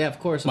 yeah, of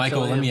course. I'm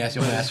Michael, still let me am. ask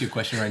you. I'm gonna ask you a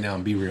question right now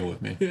and be real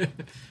with me.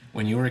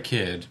 When you were a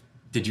kid,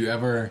 did you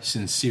ever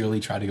sincerely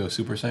try to go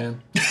Super Saiyan?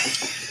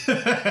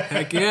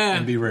 Heck yeah.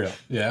 And be real,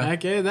 yeah.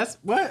 Heck yeah, that's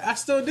what I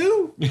still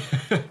do.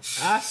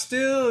 I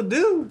still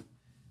do.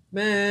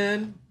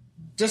 Man,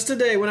 just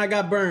today when I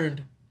got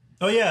burned.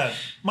 Oh, yeah.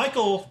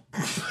 Michael,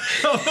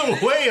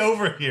 way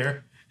over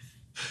here.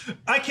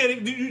 I can't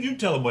even... You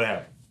tell him what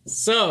happened.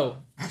 So,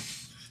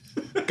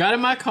 got in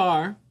my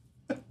car.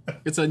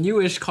 It's a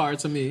newish car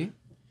to me.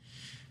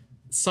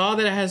 Saw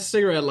that it has a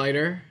cigarette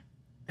lighter.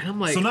 And I'm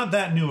like... So not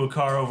that new a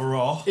car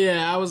overall.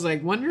 Yeah, I was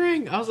like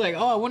wondering. I was like,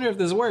 oh, I wonder if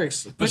this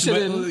works. Push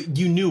it in.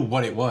 You knew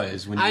what it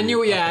was when you I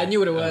knew, yeah, okay, I knew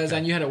what it was. okay. I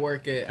knew how to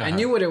work it. I Uh-huh.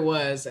 knew what it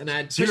was, and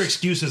I. So your pushed-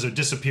 excuses are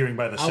disappearing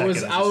by the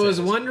second. I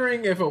was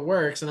wondering if it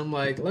works, and I'm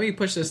like, let me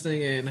push this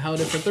thing in. Held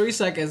it for 3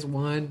 seconds.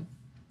 1,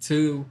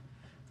 2,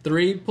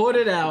 3. Pulled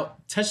it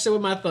out. Touched it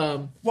with my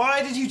thumb.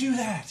 Why did you do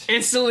that?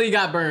 Instantly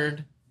got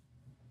burned,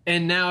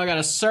 and now I got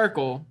a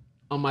circle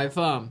on my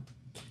thumb.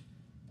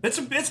 It's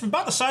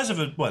about the size of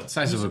a what?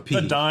 Size of a pea.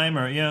 A dime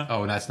or yeah.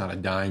 Oh, that's not a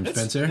dime,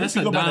 Spencer. That's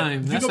If you a go by the- dime.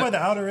 If you That's go a- by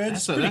the outer edge,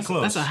 it's pretty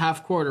close. That's a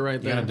half quarter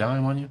right You got there. a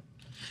dime on you?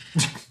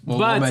 We'll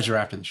But- measure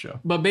after the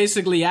show. But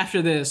basically,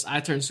 after this, I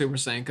turned Super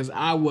Saiyan because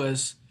I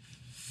was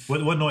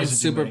What noise in did you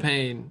super make?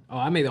 pain. Oh,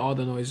 I made all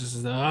the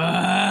noises. Like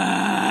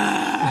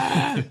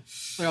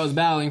I was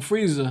battling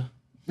Frieza.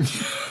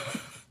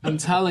 I'm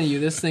telling you,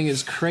 this thing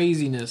is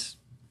craziness.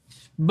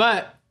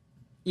 But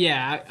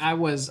yeah, I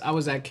was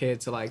that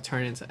kid to like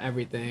turn into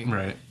everything.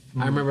 Right.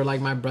 I remember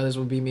like my brothers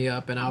would beat me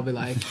up, and I'll be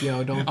like,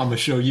 "Yo, don't." I'm gonna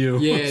show you.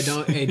 Yeah,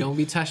 don't be I'm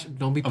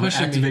gonna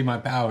pushing activate me. my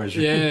powers.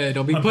 Yeah,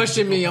 don't be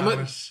pushing me. I'm gonna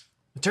Powers.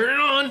 turn it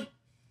on.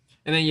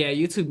 And then yeah,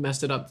 YouTube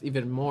messed it up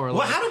even more. Well,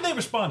 Like, how did they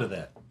respond to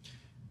that?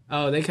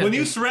 oh, they kept When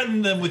you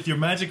threatened them with your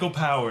magical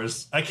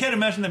powers, I can't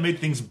imagine that made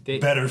things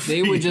better for They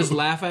you. would just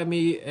laugh at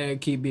me and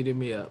keep beating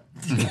me up.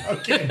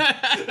 Okay.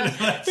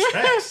 That's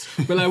facts.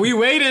 But like, we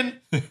waiting.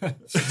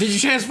 Did you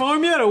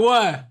transform yet or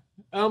what?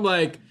 I'm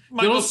like,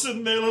 Michael's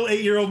sitting there, little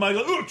 8-year-old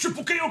Michael. Oh,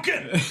 triple KO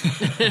kid.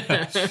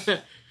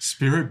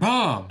 Spirit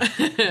bomb.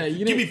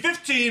 Give me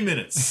 15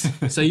 minutes.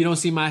 so you don't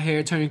see my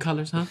hair turning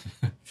colors, huh?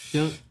 You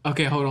don't?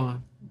 Okay, hold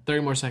on.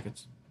 30 more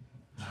seconds.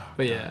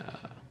 But yeah,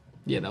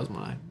 that was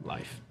my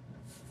life.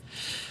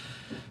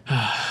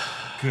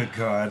 Good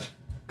God.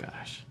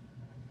 Gosh.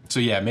 So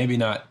yeah, maybe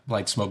not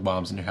like smoke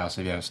bombs in your house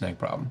if you have a snake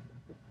problem.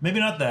 Maybe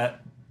not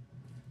that.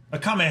 A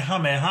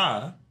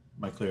Kamehameha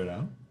might clear it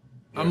out.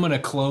 I'm gonna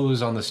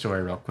close on the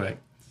story real quick.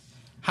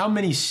 How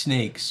many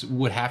snakes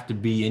would have to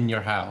be in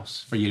your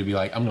house for you to be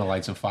like, I'm gonna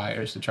light some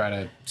fires to try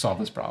to solve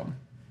this problem?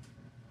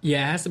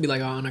 Yeah, it has to be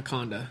like an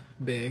anaconda,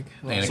 big.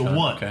 Like, Anaconda,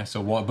 one. Okay,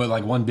 so one, but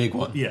like one big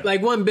one. Yeah.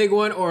 like one big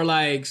one, or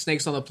like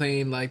snakes on the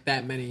plane, like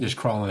that many. Just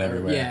crawling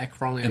everywhere. Yeah,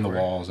 crawling in the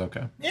everywhere. walls.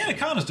 Okay.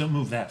 Anacondas don't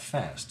move that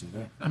fast, do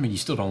they? I mean, you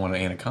still don't want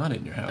an anaconda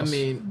in your house. I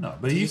mean, No,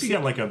 but if you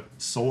got like a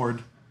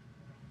sword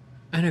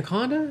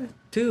anaconda,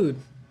 dude.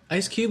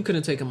 Ice Cube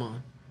couldn't take him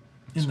on.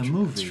 in the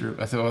movie. it's true.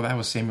 I thought that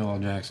was Samuel L.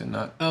 Jackson,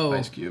 not Oh.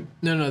 Ice Cube.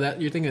 No,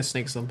 that you're thinking of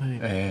snakes on the plane.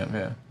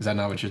 Yeah. Is that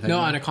not what you're thinking?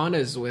 No, anaconda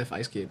is with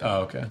Ice Cube.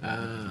 Oh, okay.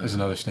 There's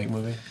another snake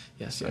movie.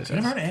 Yes. You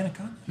never heard of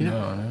Anaconda?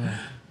 No.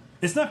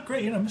 It's not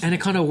great, you know.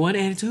 Anaconda 1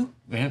 and 2.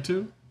 And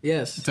two.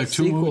 Yes. It took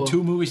Sequel.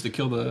 two movies to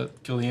kill the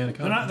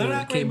anaconda. They're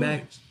not great Came back.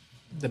 movies.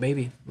 The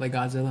baby, like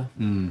Godzilla.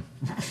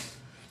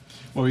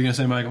 What were you gonna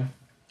say, Michael?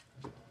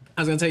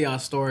 I was gonna tell y'all a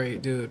story,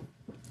 dude.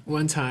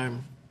 One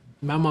time,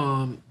 my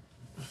mom.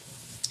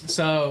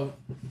 So,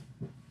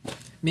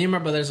 me and my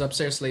brother's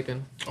upstairs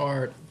sleeping,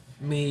 or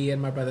me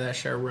and my brother that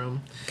share a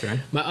room. Okay.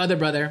 My other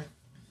brother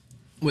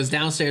was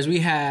downstairs. We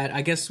had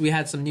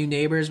some new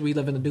neighbors. We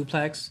live in a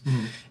duplex,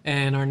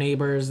 and our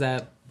neighbors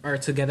that are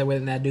together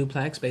within that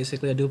duplex.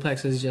 Basically, a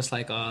duplex is just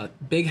like a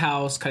big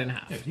house cut in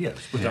half. Yeah,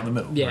 split down the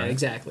middle. Yeah, right?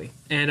 exactly.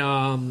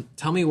 And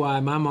tell me why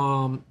my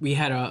mom, we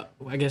had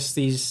I guess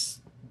these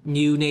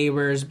new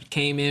neighbors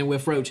came in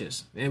with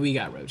roaches, and we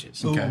got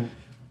roaches. Okay.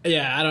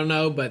 Yeah, I don't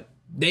know, but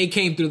they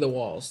came through the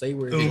walls. They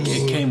were.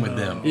 It came with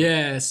them.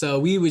 Yeah, so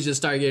we would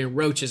just start getting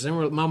roaches,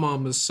 and my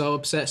mom was so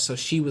upset. So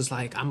she was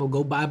like, "I'm gonna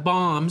go buy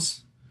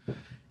bombs,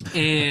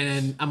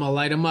 and I'm gonna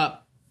light them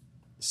up."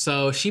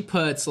 So she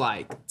puts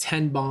like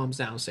 10 bombs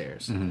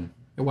downstairs, and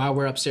while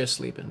we're upstairs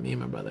sleeping, me and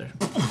my brother,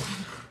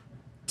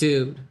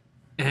 dude,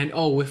 and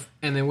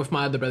then with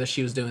my other brother,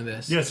 she was doing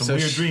this. Yeah, some So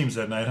weird dreams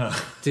that night, huh?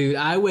 dude.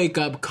 I wake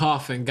up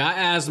coughing, got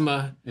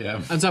asthma. Yeah.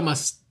 I'm talking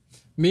about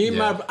me and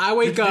Yeah. I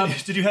wake up.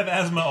 Did you have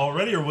asthma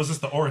already, or was this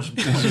the orange?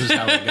 This is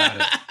how we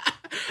got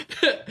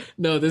it.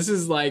 No, this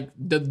is like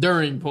the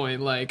during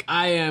point. Like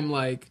I am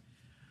like,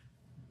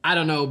 I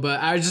don't know,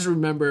 but I just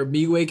remember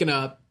me waking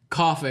up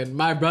coughing,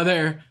 my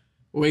brother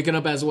waking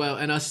up as well,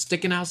 and us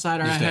sticking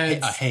outside our Just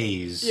heads. a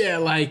haze. Yeah,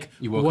 like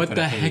You woke what up in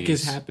the a heck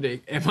is haze.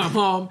 happening? And my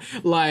mom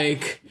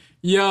like,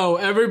 yo,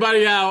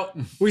 everybody out.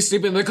 We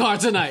sleep in the car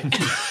tonight.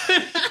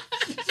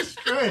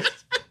 Great.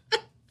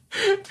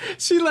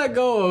 She let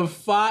go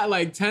of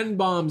 10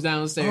 bombs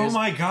downstairs. Oh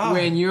my God.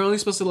 When you're only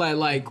supposed to let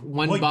like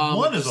one Like, bomb.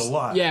 one is a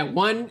lot. Yeah,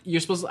 one.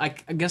 You're supposed to. I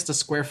guess the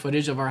square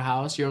footage of our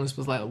house, you're only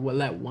supposed to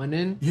let one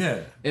in. Yeah.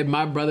 And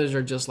my brothers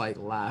are just like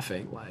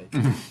laughing, like,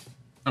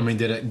 I mean,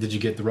 did you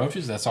get the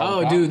roaches? That's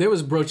all. oh, dude, there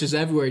was roaches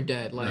everywhere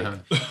dead. Like,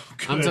 I'm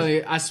Good. telling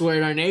you, I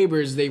swear, our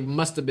neighbors, they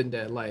must have been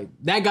dead. Like,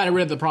 that got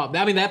rid of the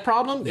problem. I mean, that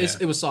problem, Yeah.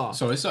 it was solved.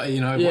 So it's it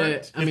yeah,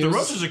 worked. I If mean, the it was-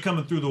 roaches are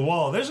coming through the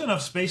wall, there's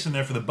enough space in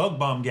there for the bug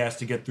bomb gas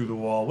to get through the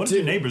wall. What did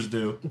your neighbors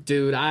do?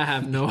 dude, I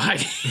have no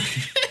idea.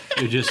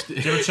 You're just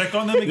Did you ever check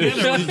on them again?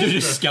 Or was you're it just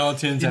just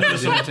skeletons at the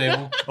dinner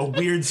table. a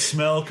weird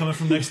smell coming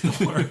from next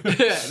door?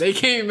 They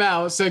came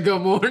out, said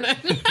good morning.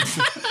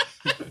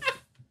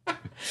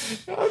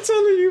 I'm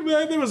telling you,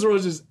 man, there was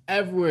roaches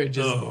everywhere,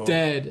 just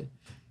dead.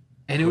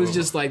 And it was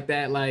just like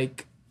that,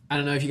 like, I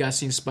don't know if you guys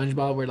seen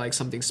SpongeBob where like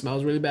something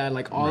smells really bad.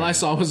 Like all I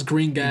saw was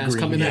green gas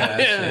Green coming gas, out.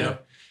 yeah.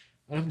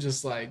 I'm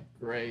just like,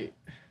 great.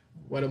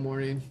 What a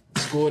morning.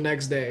 School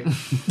next day.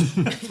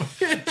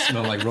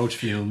 Smell like roach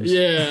fumes.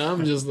 Yeah,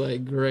 I'm just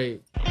like,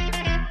 great.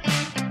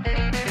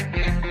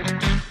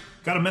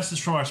 Got a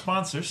message from our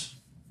sponsors,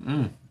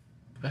 Go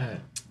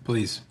ahead.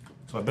 Please,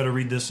 so I better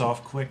read this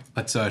off quick.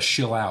 let's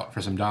shill out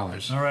for some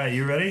dollars. All right,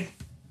 you ready?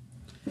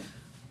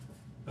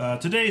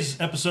 Today's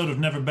episode of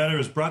Never Better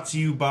is brought to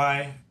you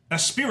by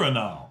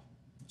Aspirinol.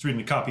 Let's read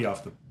the copy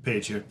off the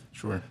page here.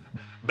 Sure.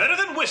 Better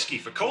than whiskey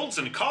for colds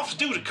and coughs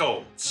due to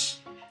colds.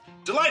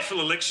 Delightful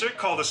elixir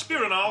called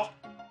Aspirinol,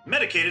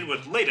 medicated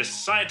with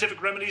latest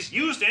scientific remedies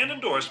used and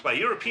endorsed by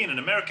European and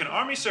American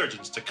Army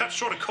surgeons to cut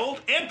short a cold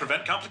and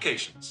prevent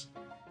complications.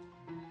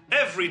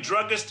 Every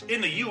druggist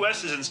in the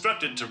U.S. is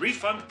instructed to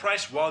refund the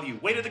price while you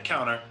wait at the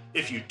counter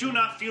if you do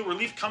not feel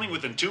relief coming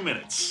within 2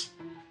 minutes.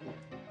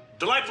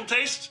 Delightful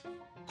taste,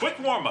 quick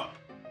warm-up.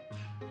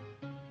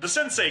 The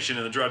sensation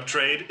in the drug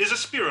trade is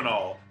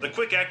Aspirinol, the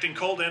quick-acting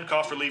cold and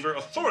cough reliever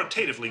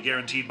authoritatively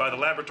guaranteed by the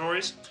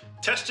laboratories,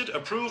 tested,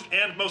 approved,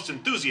 and most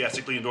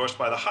enthusiastically endorsed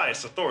by the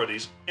highest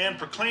authorities, and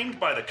proclaimed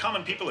by the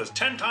common people as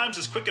 10 times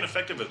as quick and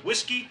effective as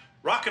whiskey,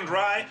 rock and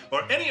rye,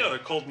 or any other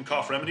cold and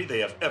cough remedy they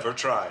have ever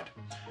tried.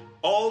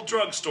 All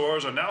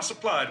drugstores are now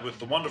supplied with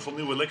the wonderful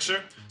new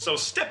elixir, so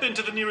step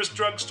into the nearest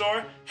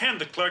drugstore, hand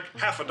the clerk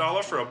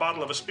 $50 for a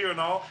bottle of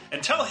Aspirinol,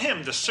 and tell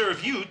him to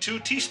serve you 2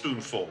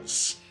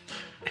 teaspoonfuls.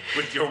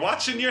 With your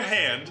watch in your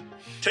hand,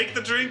 take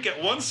the drink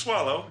at 1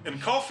 swallow and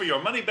call for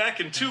your money back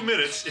in 2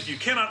 minutes if you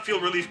cannot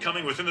feel relief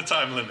coming within the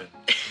time limit.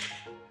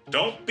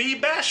 Don't be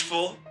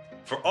bashful,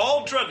 for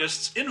all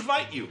druggists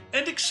invite you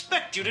and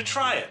expect you to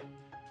try it.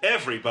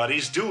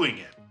 Everybody's doing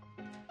it.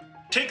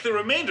 Take the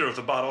remainder of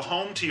the bottle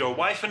home to your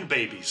wife and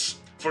babies,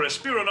 for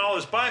Aspirinol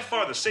is by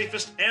far the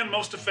safest and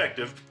most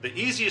effective, the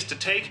easiest to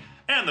take,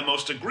 and the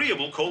most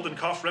agreeable cold and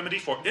cough remedy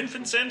for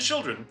infants and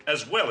children,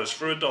 as well as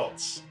for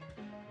adults.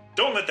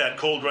 Don't let that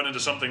cold run into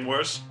something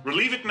worse.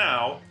 Relieve it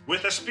now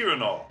with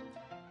Aspirinol.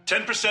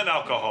 10%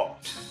 alcohol.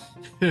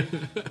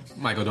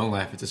 Michael, don't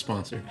laugh. It's a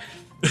sponsor.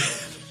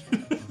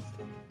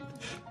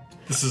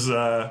 This is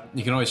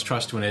You can always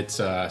trust when it's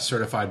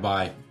certified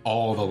by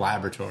all the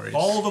laboratories.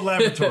 all the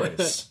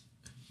laboratories.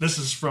 This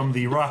is from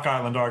the Rock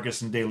Island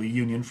Argus and Daily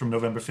Union from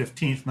November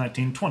 15th,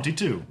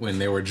 1922. When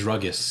there were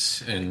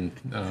druggists in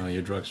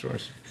your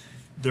drugstores.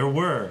 There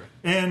were.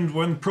 And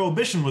when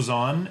Prohibition was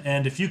on,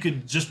 and if you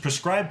could just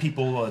prescribe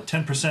people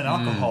 10%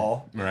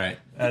 alcohol Right.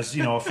 as,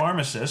 a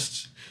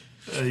pharmacist,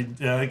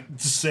 just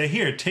say,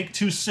 here, take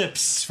 2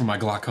 sips. For my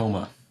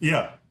glaucoma.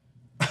 Yeah.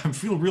 I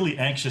feel really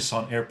anxious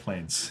on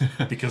airplanes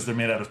because they're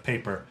made out of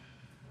paper.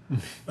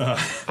 My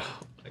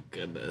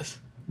goodness.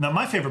 Now,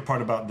 my favorite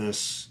part about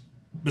this,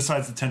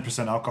 besides the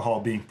 10% alcohol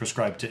being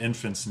prescribed to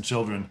infants and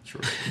children,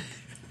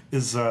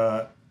 is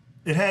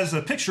it has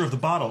a picture of the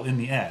bottle in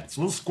the ad. It's a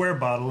little square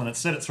bottle, and it's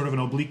set at sort of an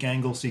oblique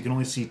angle, so you can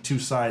only see 2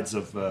 sides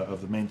of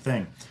the main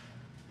thing.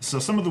 So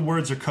some of the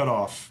words are cut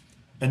off,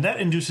 and that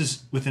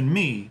induces within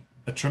me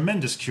a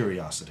tremendous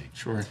curiosity.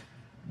 Sure.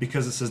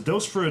 Because it says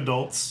dose for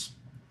adults.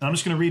 And I'm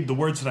just going to read the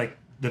words that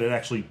it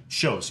actually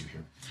shows you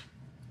here.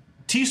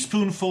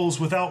 Teaspoonfuls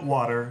without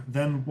water,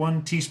 then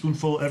 1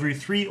 teaspoonful every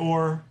 3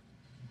 or...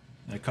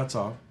 And it cuts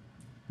off.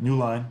 New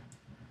line.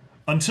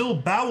 Until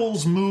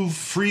bowels move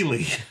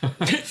freely.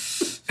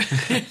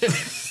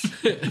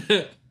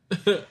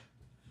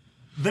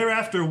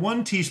 Thereafter,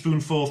 1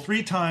 teaspoonful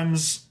 3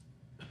 times...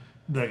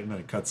 Then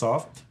it cuts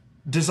off.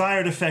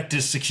 Desired effect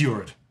is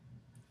secured.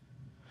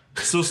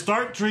 So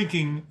start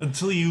drinking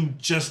until you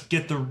just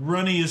get the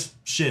runniest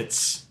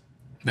shits.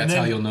 That's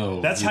how you'll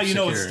know. That's how you've you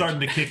know it's secured.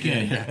 starting to kick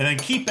in. Yeah. And then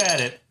keep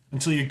at it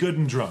until you're good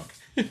and drunk.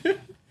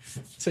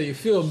 So you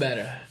feel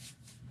better.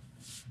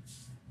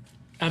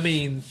 I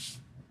mean,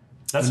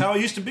 That's how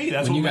it used to be.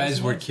 That's When what you guys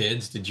medicine were was.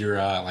 kids, did your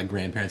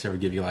grandparents ever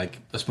give you like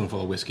a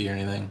spoonful of whiskey or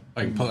anything?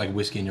 Like put like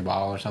whiskey in your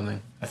bottle or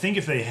something? I think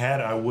if they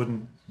had, I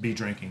wouldn't be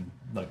drinking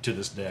like to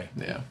this day.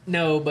 Yeah.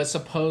 no, but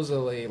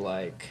supposedly,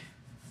 like,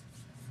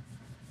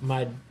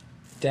 my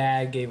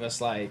dad gave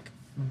us, like,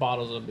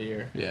 bottles of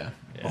beer. Yeah.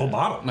 A whole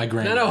bottle. My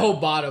granddad. Not a whole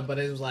bottle, but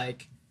it was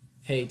like,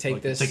 hey, take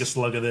Like, this. take a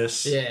slug of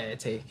this. Yeah,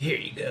 here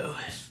you go.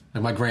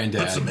 Like my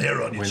granddad. Put some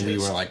hair on your when we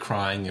chest. were like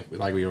crying,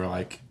 like we were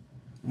like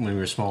when we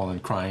were small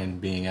and crying,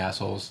 being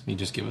assholes, he'd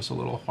just give us a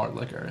little hard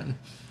liquor and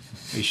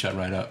we shut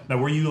right up. Now,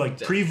 were you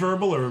like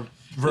pre-verbal or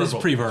verbal? It's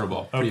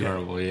pre-verbal. Okay.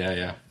 Pre-verbal,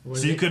 yeah.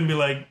 So you couldn't be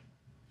like,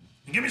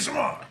 give me some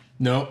more.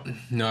 No,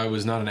 I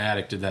was not an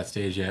addict at that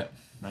stage yet.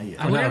 Not yet.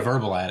 I'm not a wonder-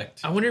 verbal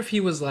addict. I wonder if he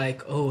was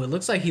like, oh, it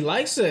looks like he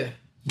likes it.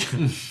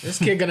 This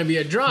kid gonna be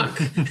a drunk.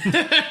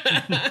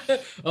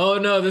 Oh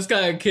no, this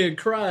kid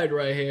cried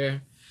right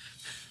here.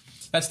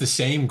 That's the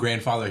same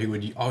grandfather who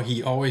would. Oh,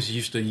 he always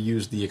used to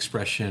use the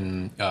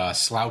expression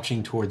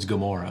 "slouching towards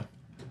Gomorrah."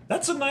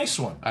 That's a nice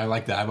one. I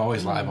like that. I've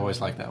always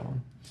liked that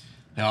one.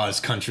 Oh, this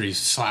country's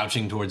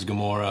slouching towards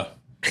Gomorrah.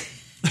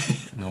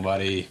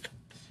 Nobody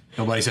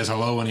says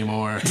hello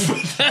anymore.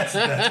 That's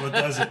what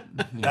does it.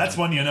 That's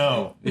when you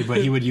know. But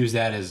he would use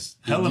that as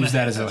Hell in a his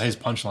handbasket.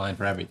 punchline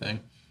for everything.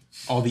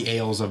 All the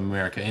ails of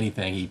America,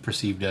 anything he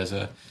perceived as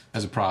a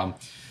problem.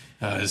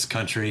 This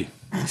country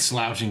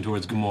slouching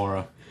towards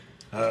Gomorrah.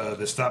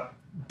 They stopped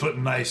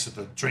putting ice at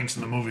the drinks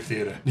in the movie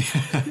theater.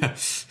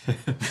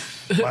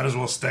 Might as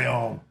well stay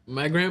home.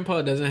 My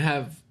grandpa doesn't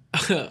have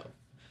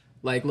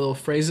like little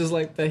phrases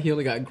like that. He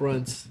only got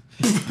grunts.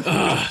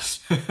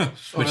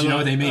 But you know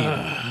what they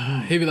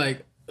mean. He'd be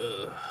like,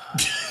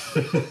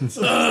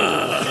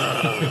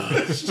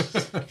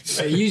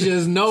 Hey, you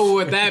just know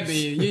what that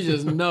means. You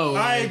just know.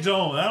 I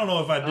don't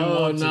know if I do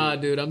Oh want to. nah,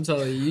 dude! I'm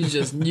telling you, you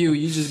just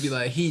be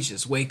like, he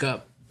just wake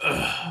up.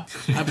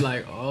 I'd be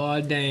like, oh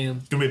damn,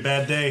 It's gonna be a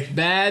bad day.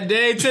 bad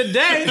day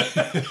today.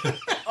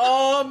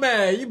 Oh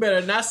man, you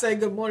better not say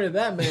good morning to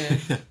that man.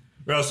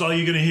 Or else all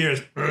you're gonna hear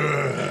is.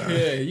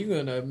 Yeah,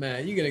 you're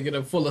gonna get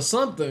him full of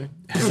something.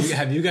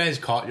 Have you guys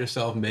caught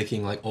yourself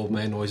making like old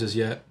man noises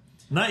yet?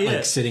 Not yet.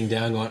 Like sitting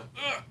down, going,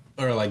 "Ugh,"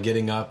 or like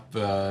getting up.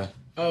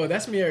 Oh,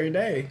 that's me every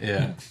day.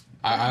 Yeah,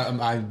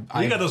 I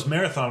you got those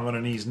marathon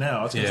runner knees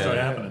now. It's gonna Yeah. start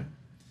happening.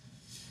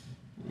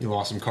 you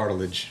lost some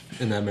cartilage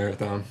in that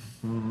marathon.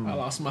 I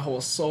lost my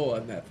whole soul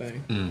in that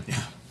thing.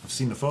 I've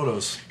seen the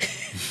photos.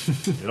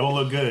 They don't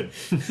look good.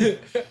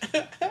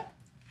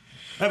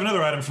 I have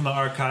another item from the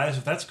archives,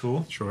 if that's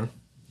cool. Sure.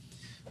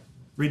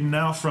 Reading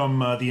now from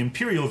the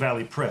Imperial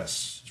Valley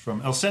Press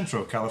from El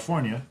Centro,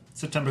 California,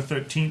 September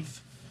 13th,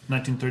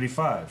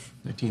 1935.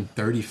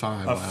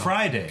 1935. A wow.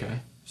 Friday, Okay.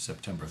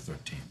 September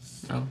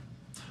 13th. Oh.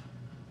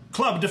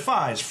 Club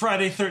defies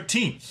Friday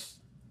 13th.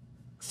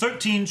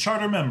 13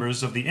 charter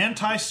members of the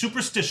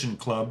Anti-Superstition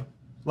Club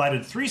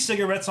lighted 3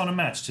 cigarettes on a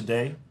match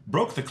today,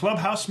 broke the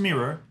clubhouse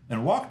mirror,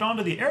 and walked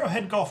onto the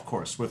Arrowhead Golf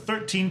Course with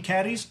 13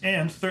 caddies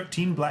and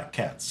 13 black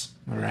cats.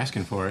 We're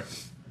asking for it.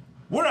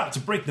 We're out to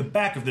break the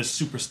back of this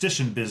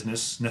superstition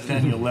business,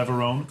 Nathaniel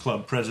Leverone,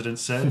 club president,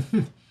 said.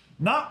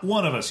 Not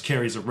one of us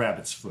carries a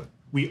rabbit's foot.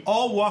 We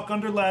all walk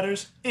under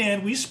ladders,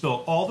 and we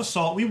spill all the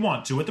salt we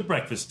want to at the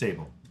breakfast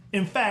table.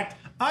 In fact,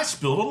 I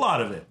spilled a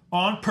lot of it,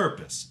 on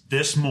purpose,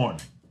 this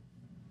morning.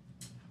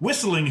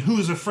 Whistling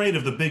Who's Afraid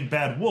of the Big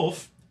Bad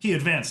Wolf, he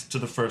advanced to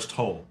the first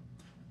hole.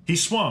 He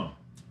swung.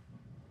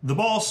 The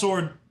ball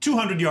soared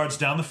 200 yards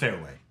down the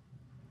fairway.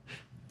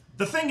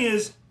 The thing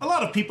is, a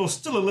lot of people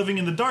still are living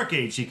in the dark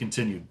age, he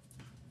continued.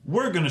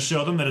 We're going to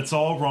show them that it's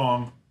all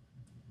wrong.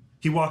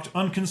 He walked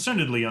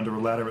unconcernedly under a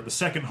ladder at the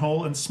second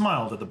hole and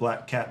smiled at the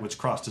black cat which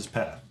crossed his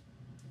path.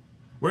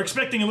 We're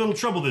expecting a little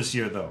trouble this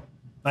year, though.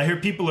 I hear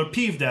people are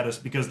peeved at us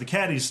because the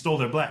caddies stole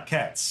their black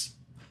cats.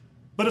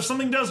 But if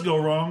something does go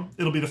wrong,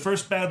 it'll be the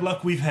first bad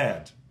luck we've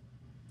had.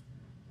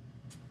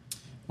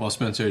 Well,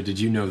 Spencer, did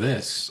you know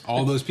this?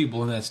 All those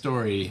people in that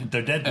story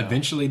They're dead now.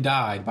 eventually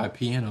died by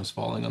pianos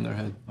falling on their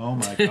head. Oh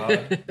my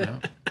god. Yeah.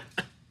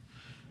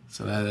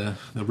 So that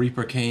the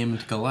Reaper came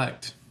to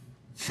collect.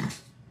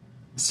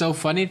 So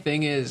funny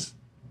thing is,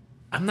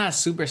 I'm not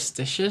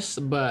superstitious,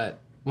 but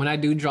when I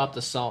do drop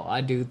the salt, I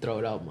do throw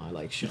it out my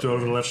shoulder. Throw it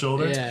over the left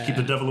shoulder. Yeah. Keep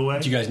the devil away.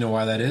 Do you guys know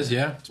why that is?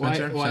 Yeah,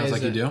 Spencer? Sounds is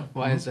like it? you do.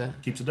 Why is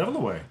that? Keeps the devil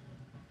away.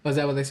 Was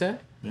that what they said?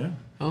 Yeah.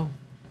 Oh.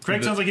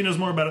 Craig sounds like he knows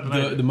more about it than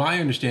I do. My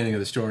understanding of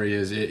the story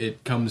is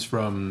it comes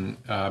from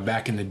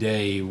back in the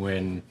day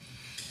when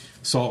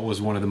salt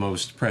was one of the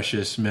most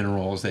precious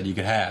minerals that you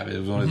could have. It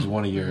was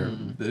one of your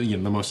the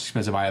most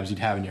expensive items you'd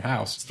have in your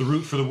house. It's the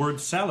root for the word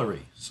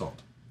salary,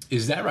 salt.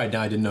 Is that right?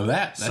 Now I didn't know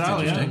that. That's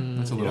Sal, interesting. yeah.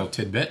 That's a little Yeah.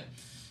 tidbit.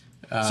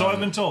 So I've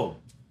been told.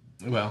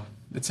 Well,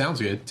 it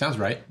sounds good. Sounds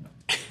right.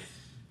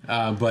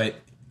 But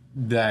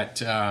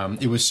that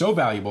it was so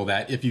valuable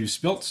that if you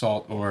spilt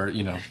salt, or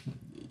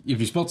if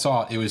you spilt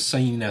salt, it was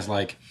seen as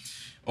like,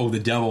 oh, the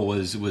devil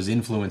was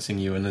influencing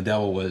you, and the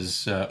devil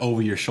was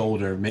over your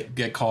shoulder,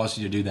 caused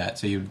you to do that.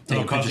 So you take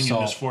a pinch of Causing you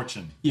salt,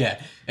 misfortune.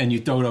 yeah, and you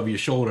throw it over your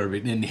shoulder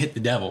and hit the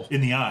devil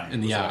In the eye. in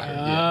the eye.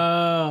 Yeah,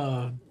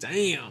 Oh,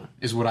 damn.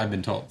 is what I've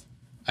been told.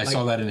 I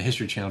saw that in a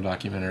History Channel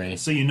documentary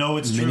So you know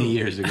it's true. many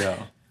years ago.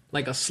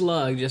 Like a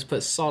slug, just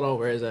put salt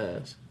over his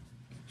ass.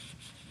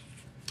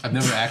 I've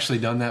never actually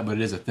done that, but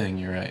it is a thing.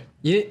 You're right.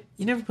 You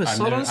never put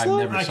salt on a I've slug?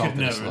 never I salted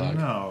could a never. slug.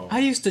 No. I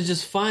used to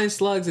just find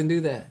slugs and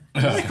do that.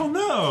 Michael,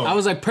 no. I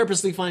was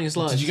purposely finding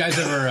slugs. Did you guys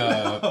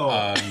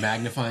ever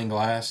magnifying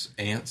glass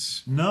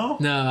ants? No?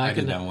 No, I did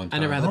couldn't. that one I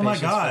never time. had the Oh my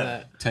patience God. for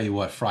that. Tell you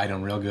what, fried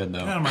them real good though.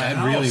 Get out of my It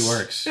house. really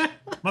works. Am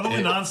I the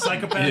only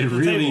non-psychopath at It the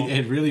really, table?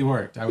 it really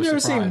worked. I was You ever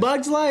surprised. seen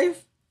Bug's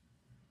Life?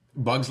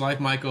 Bugs Life,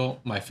 Michael?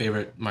 My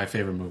favorite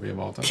movie of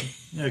all time.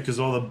 Yeah, because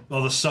all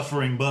the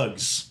suffering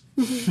bugs.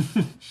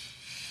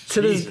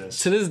 To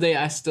Jesus. this day,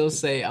 I still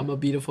say I'm a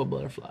beautiful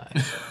butterfly.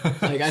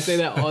 I say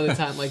that all the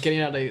time. Like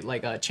getting out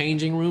of a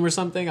changing room or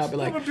something, I'll be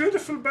like, I'm a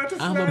beautiful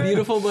butterfly. I'm a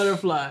beautiful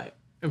butterfly.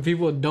 And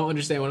people don't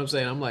understand what I'm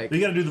saying. I'm like, You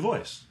got to do the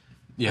voice.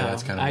 Yeah,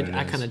 that's kind of what it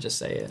I is. kind of just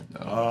say it.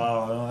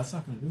 Oh, no, that's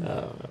not going to do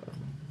that.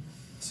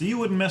 So you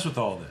wouldn't mess with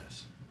all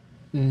this.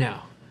 No.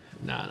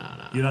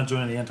 You're not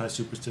joining the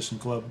anti-superstition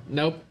club?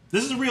 Nope.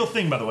 This is a real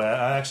thing, by the way.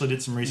 I actually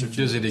did some research.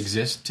 Does into it this.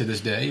 exist to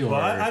this day, or, Well,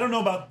 I don't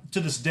know about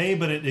to this day,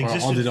 but it or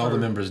existed. did all for- the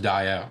members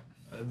die out?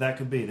 That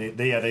could be.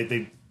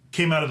 They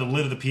came out of the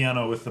lid of the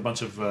piano with a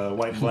bunch of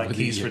white and black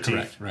keys for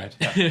teeth. Correct, right.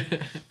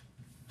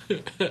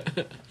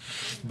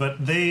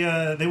 But they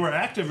were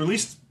active. Or at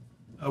least,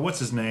 what's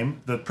his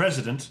name? The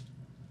president,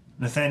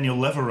 Nathaniel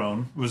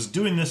Leverone, was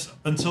doing this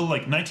until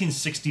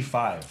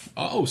 1965.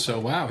 Oh, so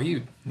wow,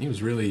 he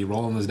was really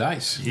rolling his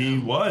dice. He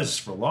was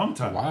for a long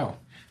time. Wow.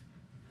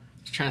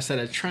 Trying to set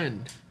a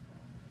trend.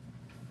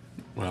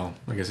 Well,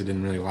 I guess it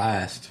didn't really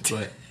last,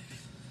 but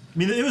I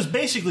mean, it was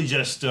basically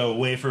just a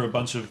way for a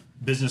bunch of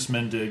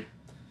businessmen to,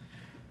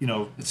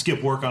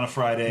 skip work on a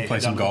Friday, Play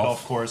head some down to the golf.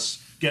 golf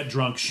course, get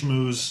drunk,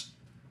 schmooze,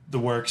 the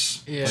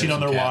works, Yeah. cheat on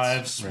Some their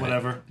cats, wives, right.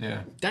 whatever.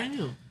 Yeah,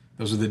 Damn.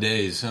 those are the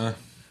days, huh?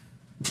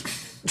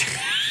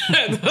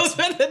 Those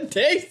are the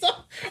days.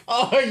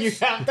 Oh, you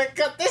have to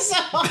cut this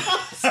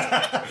off.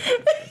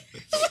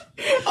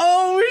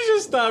 Oh, we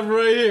should stop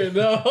right here.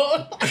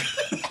 No.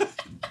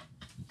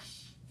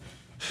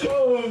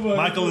 Oh my.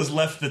 Michael has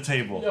left the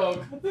table. Yo,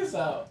 cut this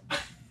out.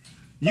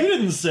 You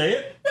didn't say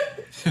it.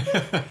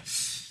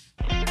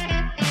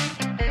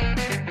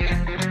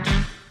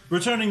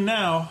 Returning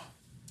now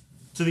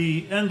to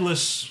the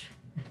endless,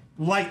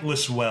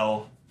 lightless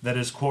well that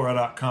is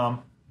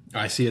Quora.com.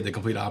 I see it the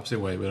complete opposite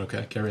way, but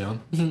okay, carry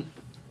on.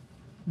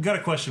 Got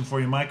a question for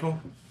you, Michael.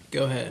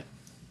 Go ahead.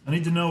 I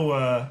need to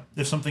know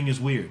if something is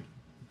weird.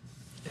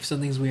 If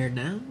something's weird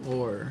now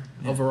or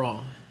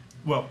overall.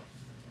 Well,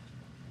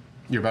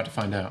 You're about to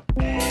find out.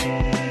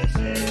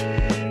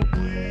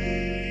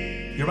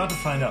 you're about to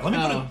find out.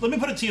 Let me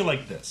put it to you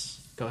like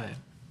this. Go ahead.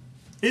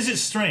 Is it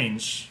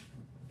strange,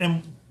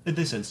 and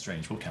they said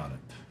strange, we'll count it,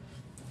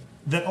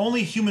 that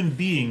only human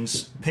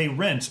beings pay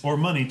rent or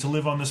money to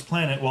live on this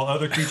planet while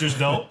other creatures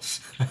don't?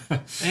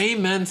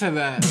 Amen to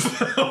that.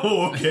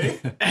 Oh, okay.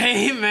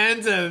 Amen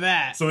to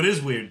that. So it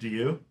is weird to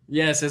you.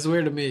 Yes, it's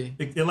weird to me.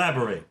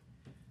 Elaborate.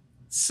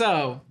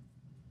 So,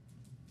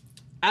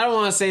 I don't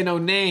want to say no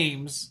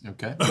names,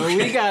 Okay. but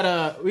we got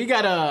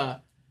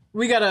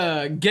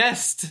a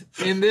guest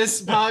in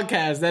this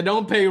podcast that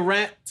don't pay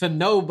rent to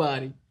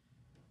nobody.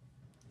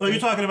 Oh, you're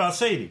talking about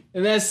Sadie.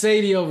 And that's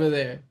Sadie over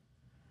there.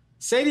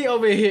 Sadie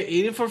over here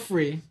eating for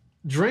free,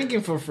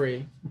 drinking for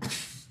free.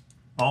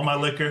 All my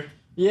liquor.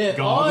 Yeah,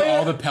 Gone.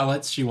 All the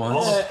pellets she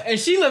wants. and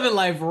she living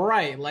life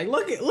right. Like,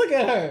 look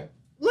at her.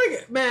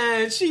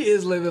 Man, she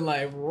is living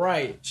life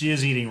right. She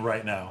is eating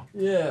right now.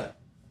 Yeah.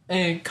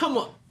 And come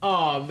on.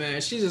 Oh,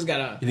 man, she just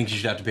gotta... You think she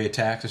should have to pay a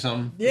tax or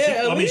something?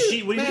 Yeah, What do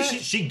you man. mean?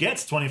 She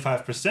gets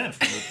 25%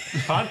 from the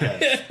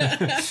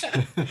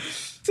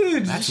podcast.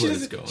 Dude, That's she where doesn't,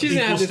 it's going. she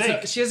doesn't have to Equal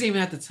stake. she doesn't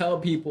even have to tell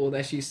people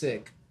that she's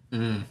sick.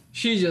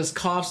 She just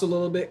coughs a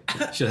little bit.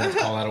 She doesn't have to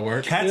call out of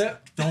work. Cats Yeah.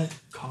 don't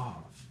cough.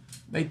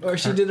 Or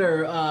she did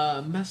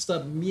her messed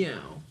up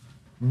meow.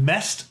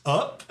 Messed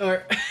up?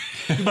 Or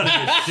You better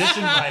get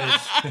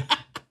disinvited.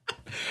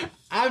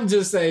 I'm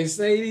just saying,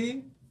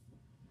 Sadie,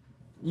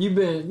 you've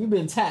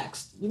been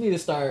taxed. You need to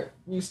start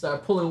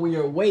pulling with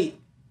your weight.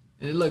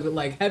 And it looked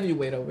like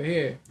heavyweight over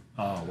here.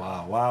 Oh,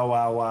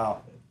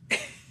 wow.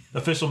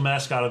 Official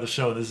mascot of the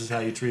show. This is how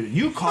you treat it.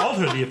 You called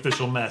her the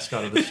official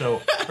mascot of the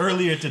show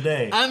earlier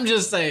today. I'm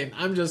just saying.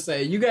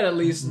 You gotta at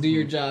least do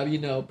your job,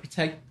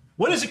 protect.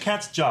 What is a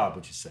cat's job,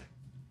 would you say?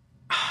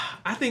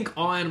 I think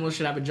all animals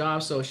should have a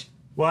job, so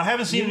Well, I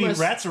haven't seen You any must-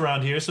 rats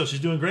around here, so she's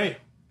doing great.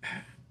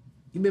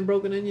 you been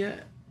broken in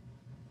yet?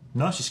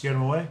 No, she scared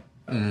him away.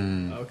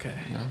 Okay.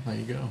 Yeah, there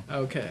you go.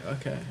 Okay.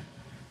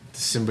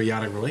 It's a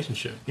symbiotic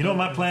relationship. You know what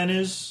my plan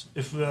is?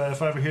 If I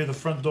ever hear the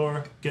front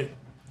door get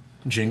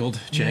Jangled.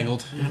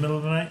 in the middle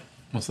of the night?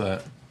 What's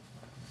that?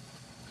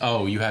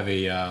 Oh, you have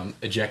a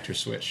ejector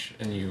switch,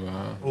 and you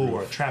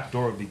Or a trap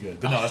door would be good.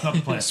 But no, that's not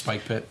the plan.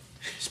 spike pit.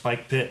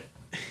 Spike pit.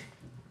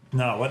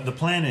 No, what the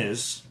plan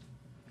is,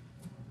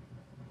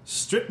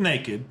 strip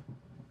naked,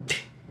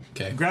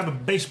 Okay. grab a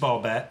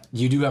baseball bat.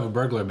 You do have a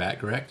burglar bat,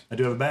 correct? I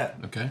do have a bat.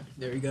 Okay.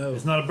 There you go.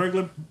 It's not a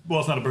burglar. Well,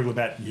 it's not a burglar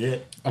bat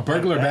yet. A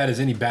burglar bat is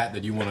any bat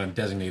that you want to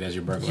designate as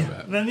your burglar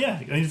bat. Then yeah, I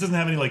mean, it doesn't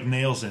have any like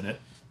nails in it.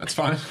 That's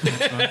fine.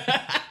 That's fine.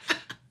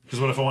 Because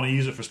what if I want to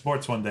use it for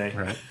sports one day?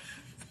 Right.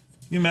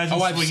 You imagine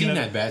Oh, I've swinging seen a-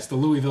 that bat. It's the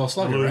Louisville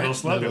Slugger, Louisville right?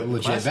 Slugger. The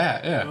legit Classic.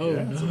 bat, yeah. Oh,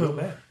 Yeah, it's a real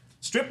bat.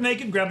 Strip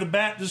naked, grab the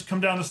bat, just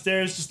come down the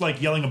stairs, just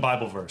like yelling a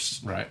Bible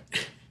verse. Right.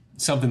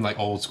 Something like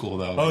old school,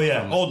 though. Oh like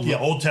yeah, from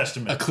Old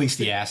Testament.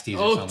 Ecclesiastes or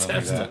Old something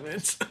like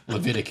Testament. that.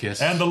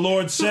 Leviticus. And the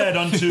Lord said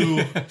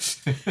unto,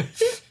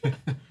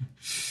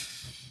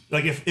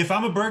 like if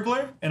I'm a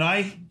burglar and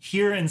I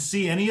hear and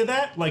see any of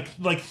that, like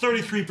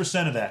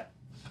 33% of that,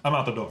 I'm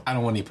out the door. I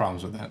don't want any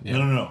problems with that. Yeah.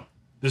 No.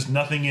 There's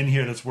nothing in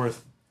here that's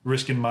worth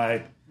risking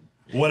my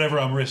whatever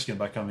I'm risking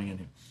by coming in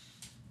here.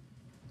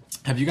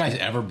 Have you guys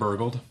ever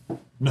burgled?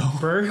 No,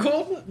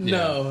 Burgled?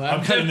 No.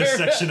 I'm I've cutting this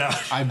never- section out.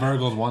 I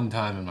burgled one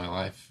time in my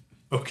life.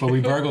 Okay, But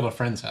we burgled a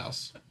friend's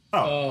house.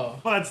 well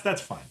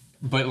that's fine.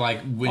 But like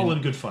All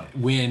in good fun.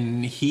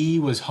 when he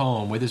was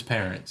home with his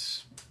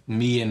parents,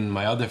 me and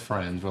my other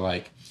friends were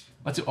like,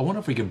 I wonder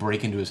if we could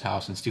break into his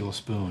house and steal a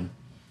spoon.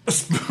 A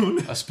spoon.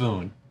 A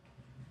spoon.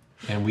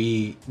 And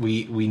we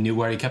knew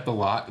where he kept the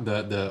lock,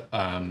 the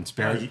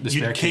spare You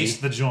key.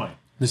 cased the joint.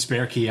 The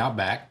spare key out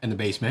back in the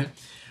basement.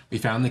 We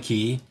found the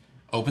key,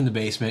 opened the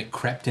basement,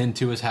 crept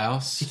into his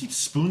house. You keep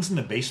spoons in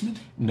the basement?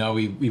 No,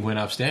 we went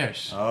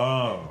upstairs,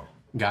 Oh,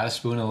 got a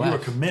spoon and you left.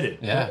 were committed.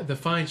 Yeah, The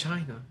fine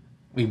china.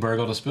 we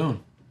burgled a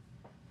spoon.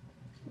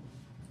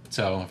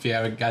 So if you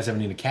guys ever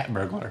need a cat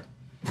burglar,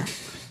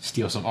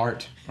 steal some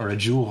art or a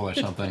jewel or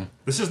something.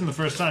 This isn't the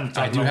first time you're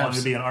talking about wanting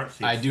to be an art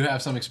thief. I do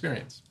have some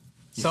experience.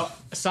 So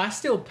I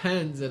steal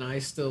pens and I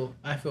feel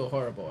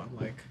horrible. I'm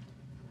like,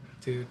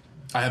 dude.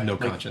 I have no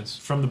conscience.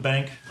 From the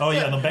bank. Oh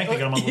yeah, in the bank they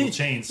got them on little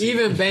chains.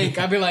 Even bank,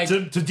 I'd be like, to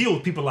deal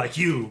with people like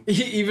you.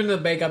 even the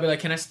bank, I'd be like,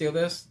 can I steal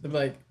this? They'd be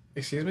like,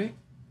 excuse me?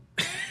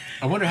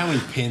 I wonder how many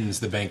pins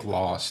the bank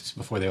lost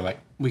before they were like,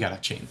 we gotta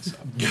change this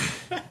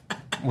up.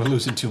 We're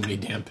losing too many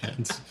damn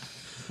pins.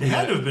 It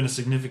had to have been a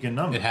significant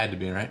number. It had to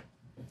be, right?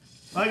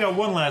 I got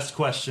one last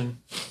question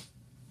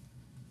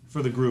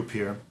for the group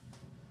here.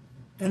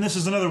 And this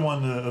is another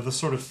one of the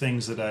sort of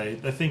things that I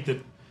think that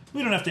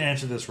we don't have to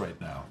answer this right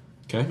now.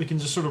 Okay. We can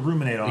just sort of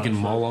ruminate on You it. can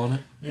for- mull on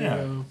it.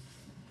 Yeah.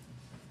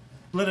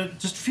 Let it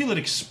just feel it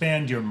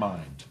expand your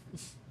mind.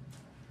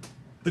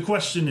 The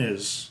question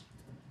is,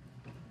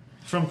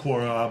 from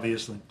Quora,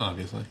 obviously,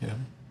 Obviously, yeah.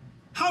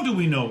 how do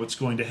we know what's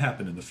going to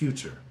happen in the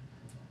future?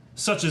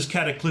 Such as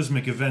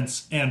cataclysmic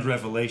events and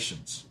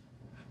revelations.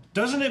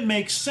 Doesn't it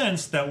make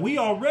sense that we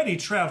already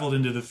traveled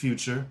into the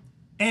future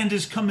and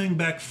is coming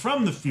back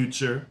from the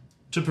future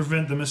to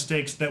prevent the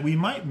mistakes that we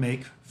might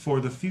make for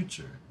the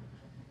future?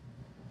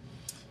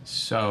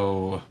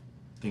 So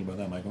Think about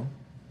that, Michael.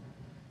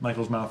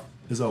 Michael's mouth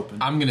is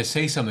open. I'm gonna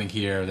say something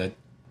here that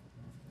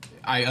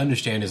I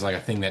understand is like a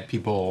thing that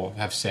people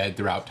have said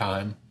throughout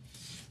time,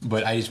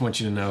 but I just want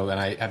you to know that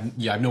I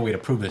have no way to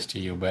prove this to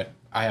you, but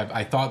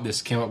I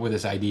came up with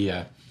this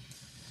idea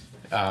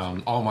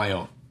all my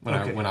own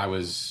when I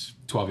was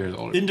 12 years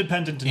old.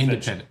 Independent invention.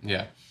 Independent,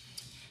 yeah.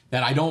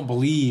 That I don't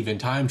believe in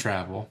time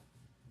travel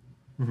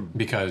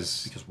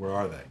because Because where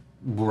are they?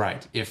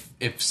 right,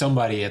 if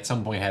somebody at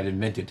some point had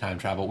invented time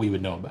travel, we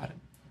would know about it.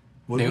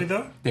 Would we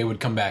though? They would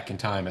come back in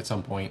time at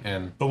some point,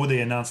 and But would they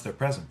announce their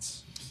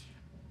presence?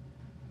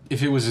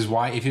 if it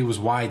was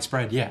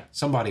widespread, yeah,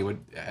 somebody would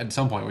at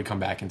some point would come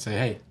back and say,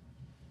 "Hey,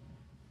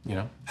 you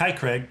know, Hi,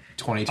 Craig.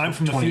 20, I'm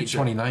from the future.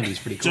 2090 is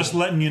pretty cool." Just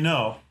letting you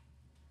know.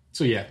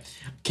 So yeah,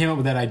 came up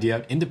with that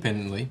idea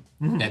independently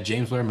at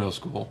James Blair Middle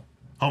School,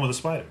 Home of the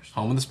spiders.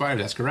 home of the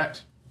spiders. That's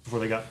correct. Before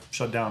they got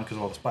shut down because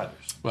of all the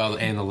spiders. Well,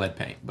 and the lead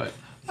paint, but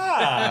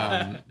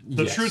The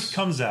yes. truth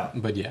comes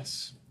out. But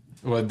yes.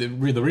 Well, the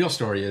real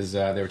story is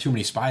there were too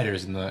many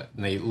spiders, and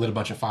they lit a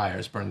bunch of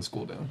fires, burned the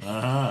school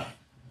down.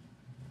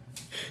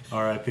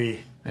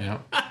 R.I.P. You know,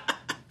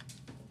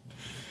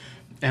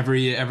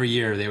 every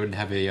year they would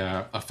have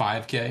a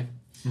 5K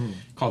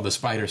called the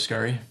Spider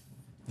Scurry.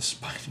 The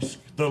spiders.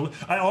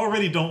 I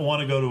already don't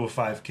want to go to a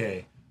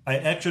 5K. I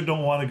extra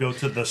don't want to go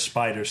to the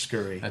spider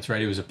scurry. That's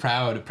right. It was a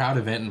proud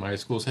event in my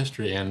school's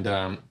history, and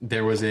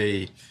there was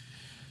a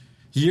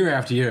year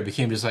after year, it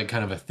became just like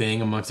kind of a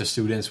thing amongst the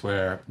students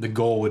where the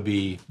goal would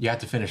be you have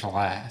to finish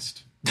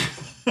last.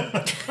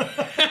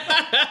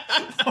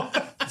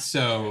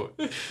 So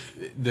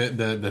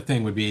the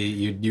thing would be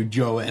you'd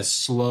go as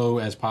slow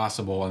as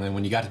possible, and then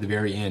when you got to the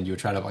very end, you would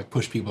try to like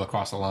push people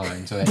across the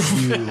line so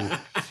that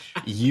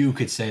you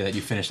could say that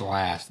you finished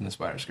last in the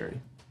spider scurry.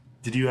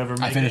 Did you ever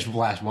make I finished it?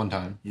 last one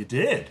time You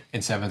did. in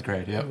 7th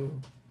grade. Yep,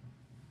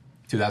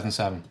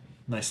 2007.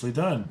 Nicely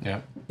done.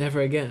 Yep,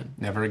 Never again.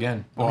 never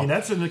again. I mean,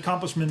 that's an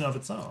accomplishment of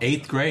its own.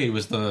 8th grade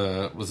was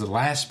the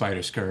last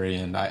spider scurry,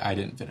 and I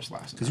didn't finish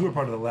last. Because you were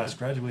part of the last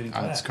graduating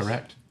class. That's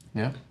correct.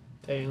 Yeah,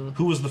 Damn.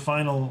 Who was the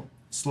final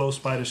slow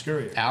spider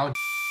scurrier? Alex.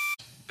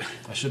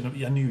 I shouldn't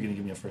have. I knew you were going to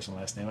give me a first and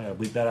last name. I got to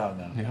bleep that out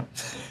now. Yeah,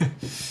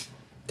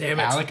 Damn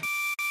it. Alec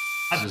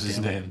was his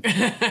name.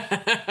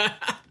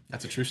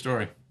 That's a true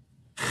story.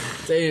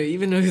 Damn,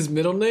 even know his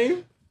middle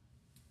name?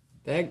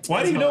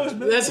 Why do you know his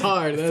middle That's name?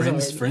 hard. That's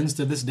hard. Friends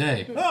to this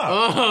day.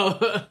 Oh,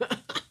 Oh,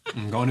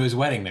 I'm going to his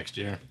wedding next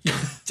year,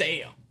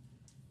 damn.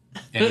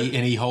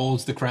 and he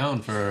holds the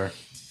crown for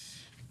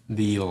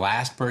the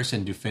last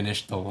person to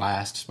finish the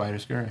last spider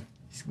scurry.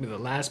 He's gonna be the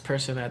last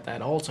person at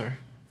that altar.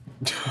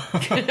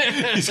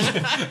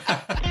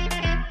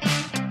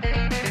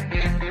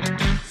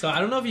 So I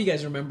don't know if you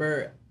guys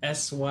remember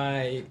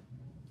SY2K.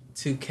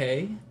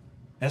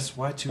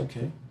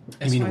 SY2K.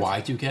 You mean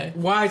Y2K?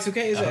 Y2K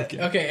is it?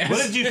 Okay. What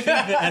did you think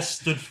the S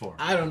stood for?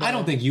 I don't know. I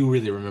don't think you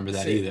really remember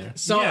that either.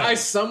 So Yeah. I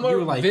somewhat You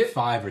were like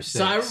 5 or 6.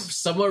 So I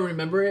somewhat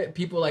remember it.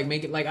 People like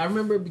make it like I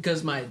remember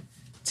because my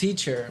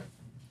teacher,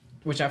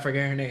 which I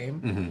forget her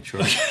name,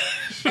 Sure.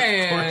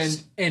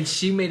 and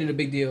she made it a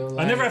big deal.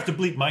 Like, I never have to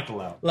bleep Michael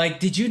out.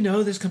 Like, did you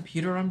know this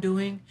computer I'm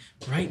doing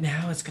right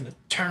now? It's gonna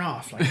turn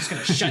off. Like, it's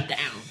gonna shut down.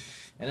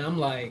 And I'm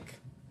like,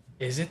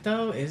 is it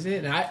though? Is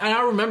it? And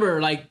I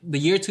remember like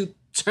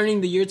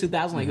turning the year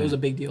 2000. Like it was a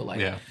big deal.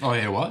 Like Yeah. Oh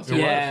yeah, it was. It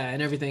was. yeah,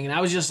 and everything. And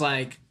I was just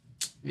like,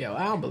 yo,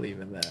 I don't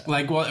believe in that.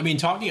 Like, well, I mean,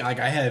 talking like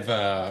I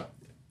have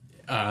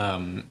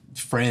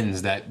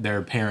friends that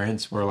their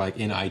parents were like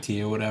in IT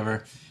or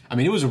whatever. I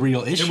mean, it was a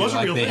real issue. was a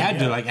like real they thing, had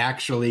to yeah. like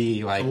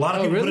actually like A lot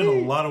of people put in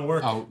really? a lot of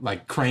work.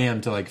 like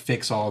cram to like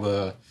fix all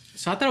the.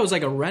 So I thought it was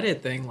like a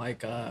Reddit thing.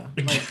 Like I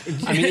mean,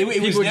 it was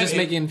people were nev- just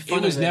making fun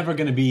It was of it. never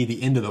going to be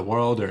the end of the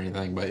world or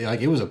anything, but like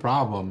it was a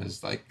problem.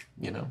 It's like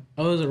Oh,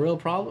 it was a real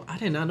problem. I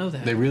did not know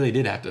that. they really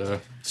did have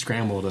to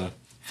scramble to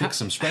fix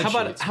some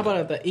spreadsheets. How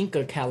about the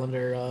Inca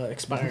calendar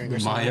expiring or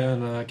something? Maya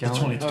and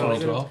calendar?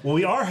 2012. Well,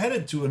 we are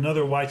headed to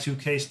another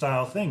Y2K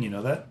style thing. You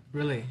know that?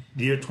 Really?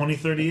 The year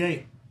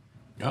 2038.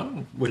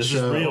 Oh, which This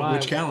is real.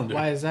 which calendar?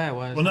 Why is that?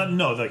 Why is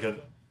Well, like a.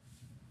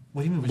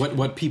 What do you mean?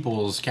 What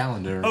people's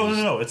calendar? Oh is-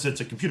 no! It's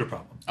a computer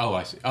problem. Oh,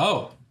 I see.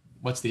 Oh,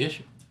 what's the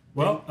issue?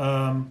 Well,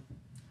 I'm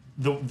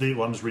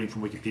just reading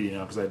from Wikipedia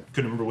now because I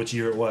couldn't remember which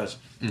year it was.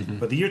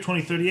 But the year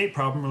 2038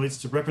 problem relates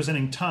to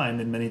representing time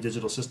in many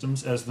digital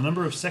systems as the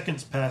number of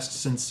seconds passed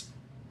since,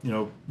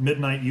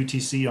 midnight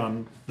UTC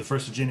on the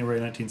 1st of January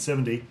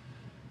 1970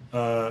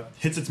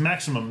 hits its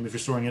maximum if you're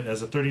storing it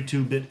as a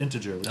 32-bit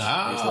integer, which makes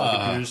a lot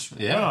of computers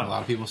yeah, run on. a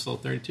lot of people still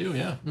 32.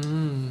 Yeah,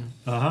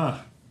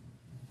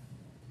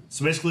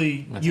 So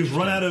basically, That's you've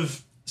run interesting. out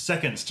of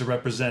seconds to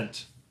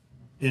represent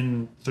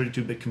in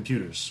 32-bit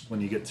computers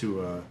when you get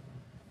to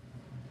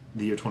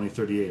the year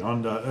 2038.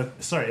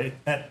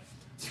 At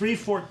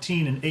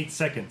 3:14 and 8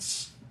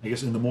 seconds, I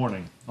guess, in the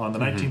morning on the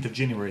 19th of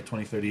January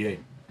 2038.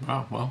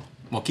 wow. Well,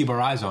 we'll keep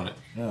our eyes on it.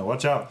 Yeah,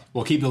 watch out.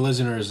 We'll keep the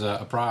listeners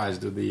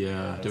apprised of the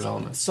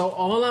developments. So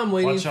all I'm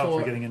waiting Watch out for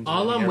for, getting into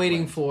all the I'm waiting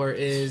airplane. for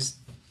is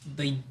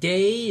the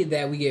day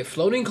that we get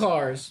floating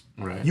cars.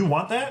 Right. You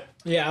want that?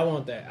 Yeah, I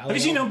want that. Have you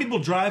seen how people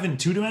drive in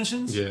 2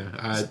 dimensions?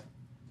 Yeah.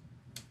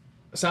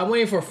 So I'm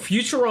waiting for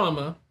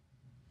Futurama,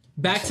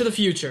 Back to the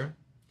Future,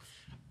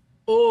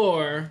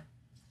 or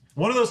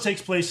One of those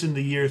takes place in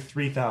the year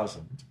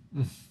 3000.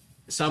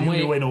 so You've I'm been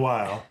waiting. waiting a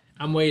while.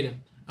 I'm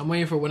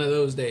waiting for one of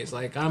those days.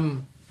 Like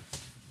I'm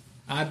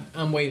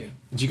waiting.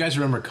 Do you guys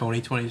remember Coney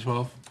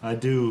 2012? I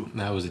do.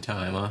 That was a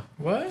time, huh?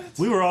 What?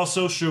 We were all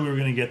so sure we were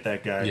going to get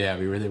that guy. Yeah,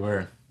 we really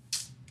were.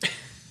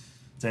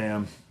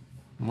 Damn.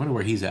 I wonder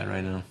where he's at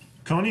right now.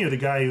 Coney or the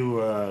guy who...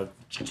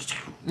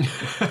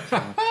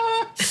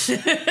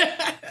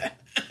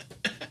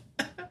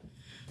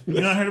 You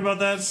not heard about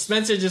that?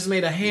 Spencer just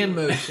made a hand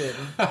motion.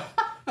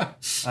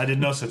 I did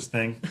no such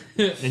thing.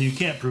 And you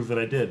can't prove that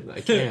I did.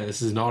 I can't.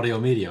 This is an audio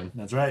medium.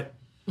 That's right.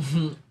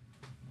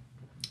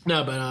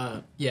 No,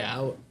 but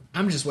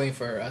I'm just waiting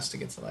for us to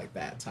get to like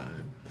that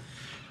time.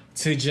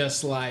 To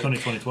just like... Coney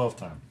 2012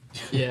 time.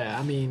 Yeah,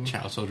 I mean...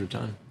 Child soldier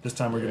time. This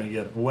time we're going to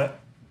get wet.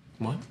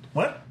 What?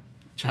 What?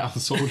 Child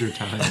soldier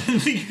time. I didn't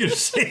think you were going to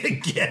say it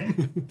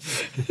again.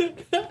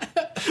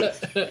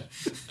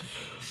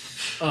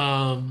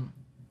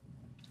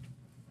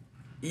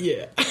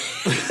 Yeah.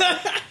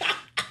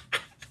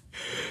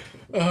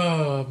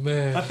 Oh,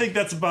 man. I think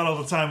that's about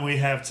all the time we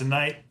have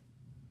tonight.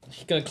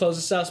 You gonna close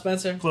this out,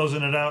 Spencer?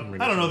 Closing it out. I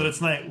don't know that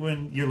it's night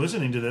when you're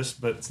listening to this,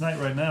 but it's night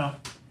right now.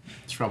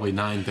 It's probably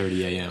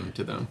 9:30 a.m.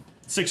 to them.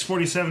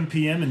 6:47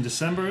 p.m. in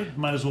December.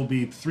 Might as well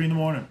be 3 in the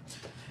morning.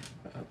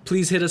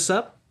 Please hit us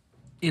up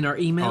in our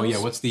emails. Oh, yeah.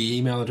 What's the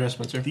email address,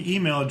 Spencer? The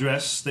email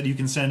address that you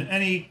can send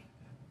any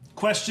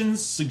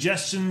questions,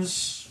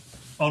 suggestions,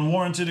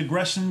 unwarranted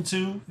aggression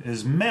to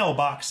is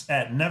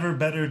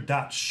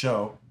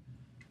mailbox@neverbetter.show.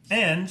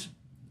 And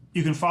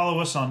you can follow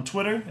us on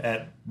Twitter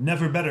at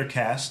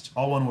NeverBetterCast,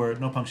 all one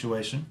word, no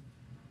punctuation.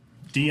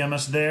 DM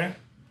us there.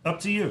 Up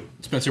to you.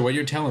 Spencer, what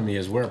you're telling me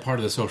is we're a part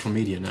of the social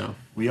media now.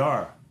 We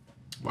are.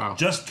 Wow.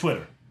 Just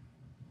Twitter.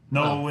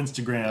 No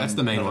Instagram. That's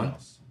the main nothing one.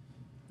 else.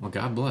 Well,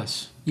 God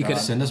bless. You could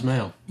send us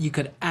mail. You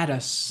could add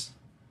us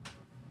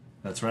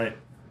That's right.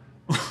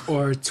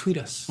 or tweet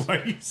us. Why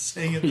are you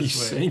saying it Are you this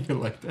way? saying it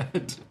like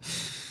that?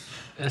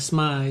 That's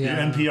my Your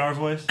NPR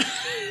voice?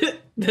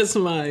 that's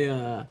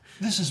my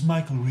This is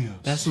Michael Rios.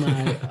 that's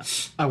my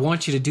I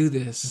want you to do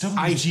this.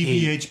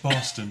 WGBH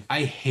Boston.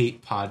 I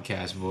hate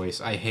podcast voice.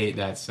 I hate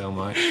that so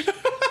much.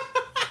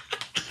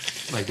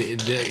 Like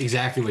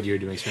exactly what you're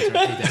doing, Spencer.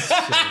 I hate that so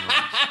much.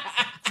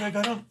 Greg,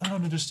 I don't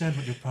understand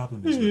what your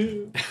problem is with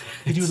it.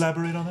 Could you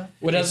elaborate on that?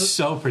 What It's else?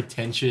 so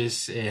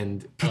pretentious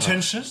and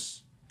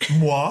Pretentious?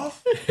 Moi?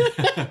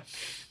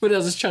 What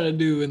else is trying to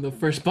do in the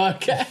first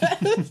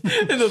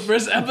podcast, in the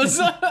first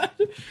episode?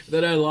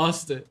 Then I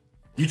lost it.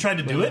 You tried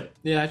to do it?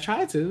 Yeah, I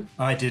tried to.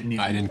 I didn't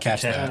even. I didn't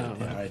catch that.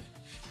 Yeah,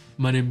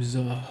 My name is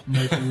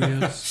Michael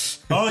Rios.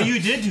 Oh, you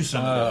did do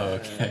something. Oh,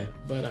 okay.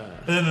 But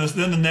And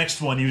then the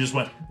next one, you just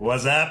went,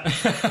 what's up?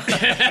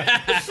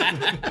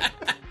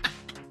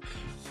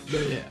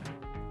 yeah.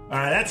 All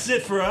right, that's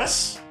it for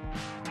us.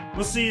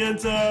 We'll see you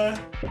at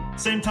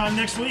same time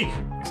next week.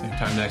 Same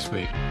time next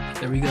week.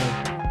 There we go.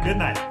 Good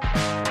night.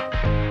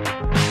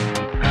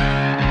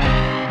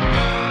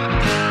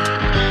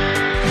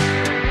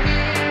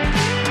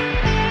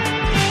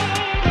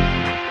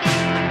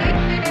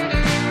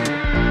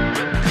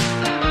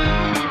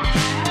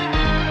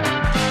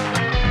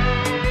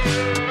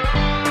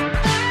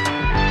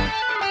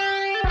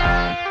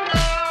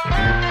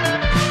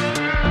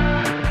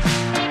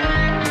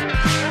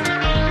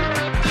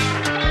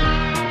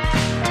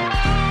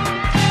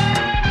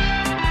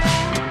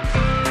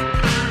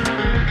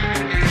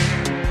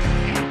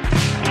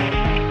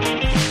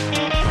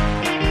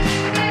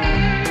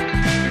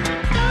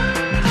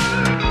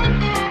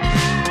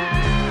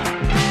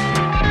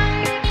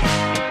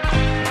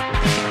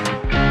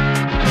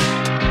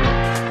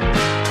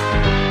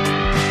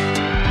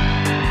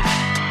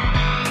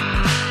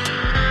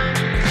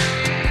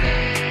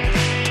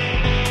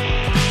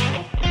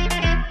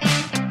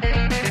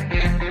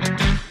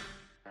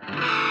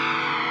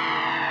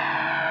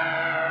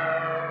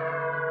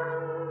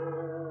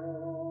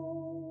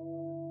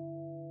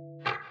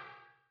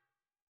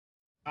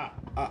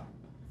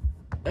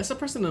 That's a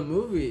person in the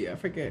movie. I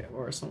forget,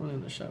 or someone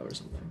in the show or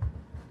something.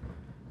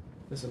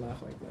 Does it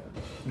laugh like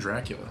that?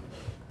 Dracula.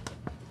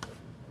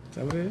 Is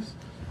that what it is?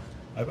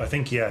 I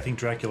think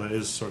Dracula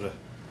is sort of...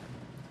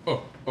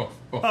 Oh.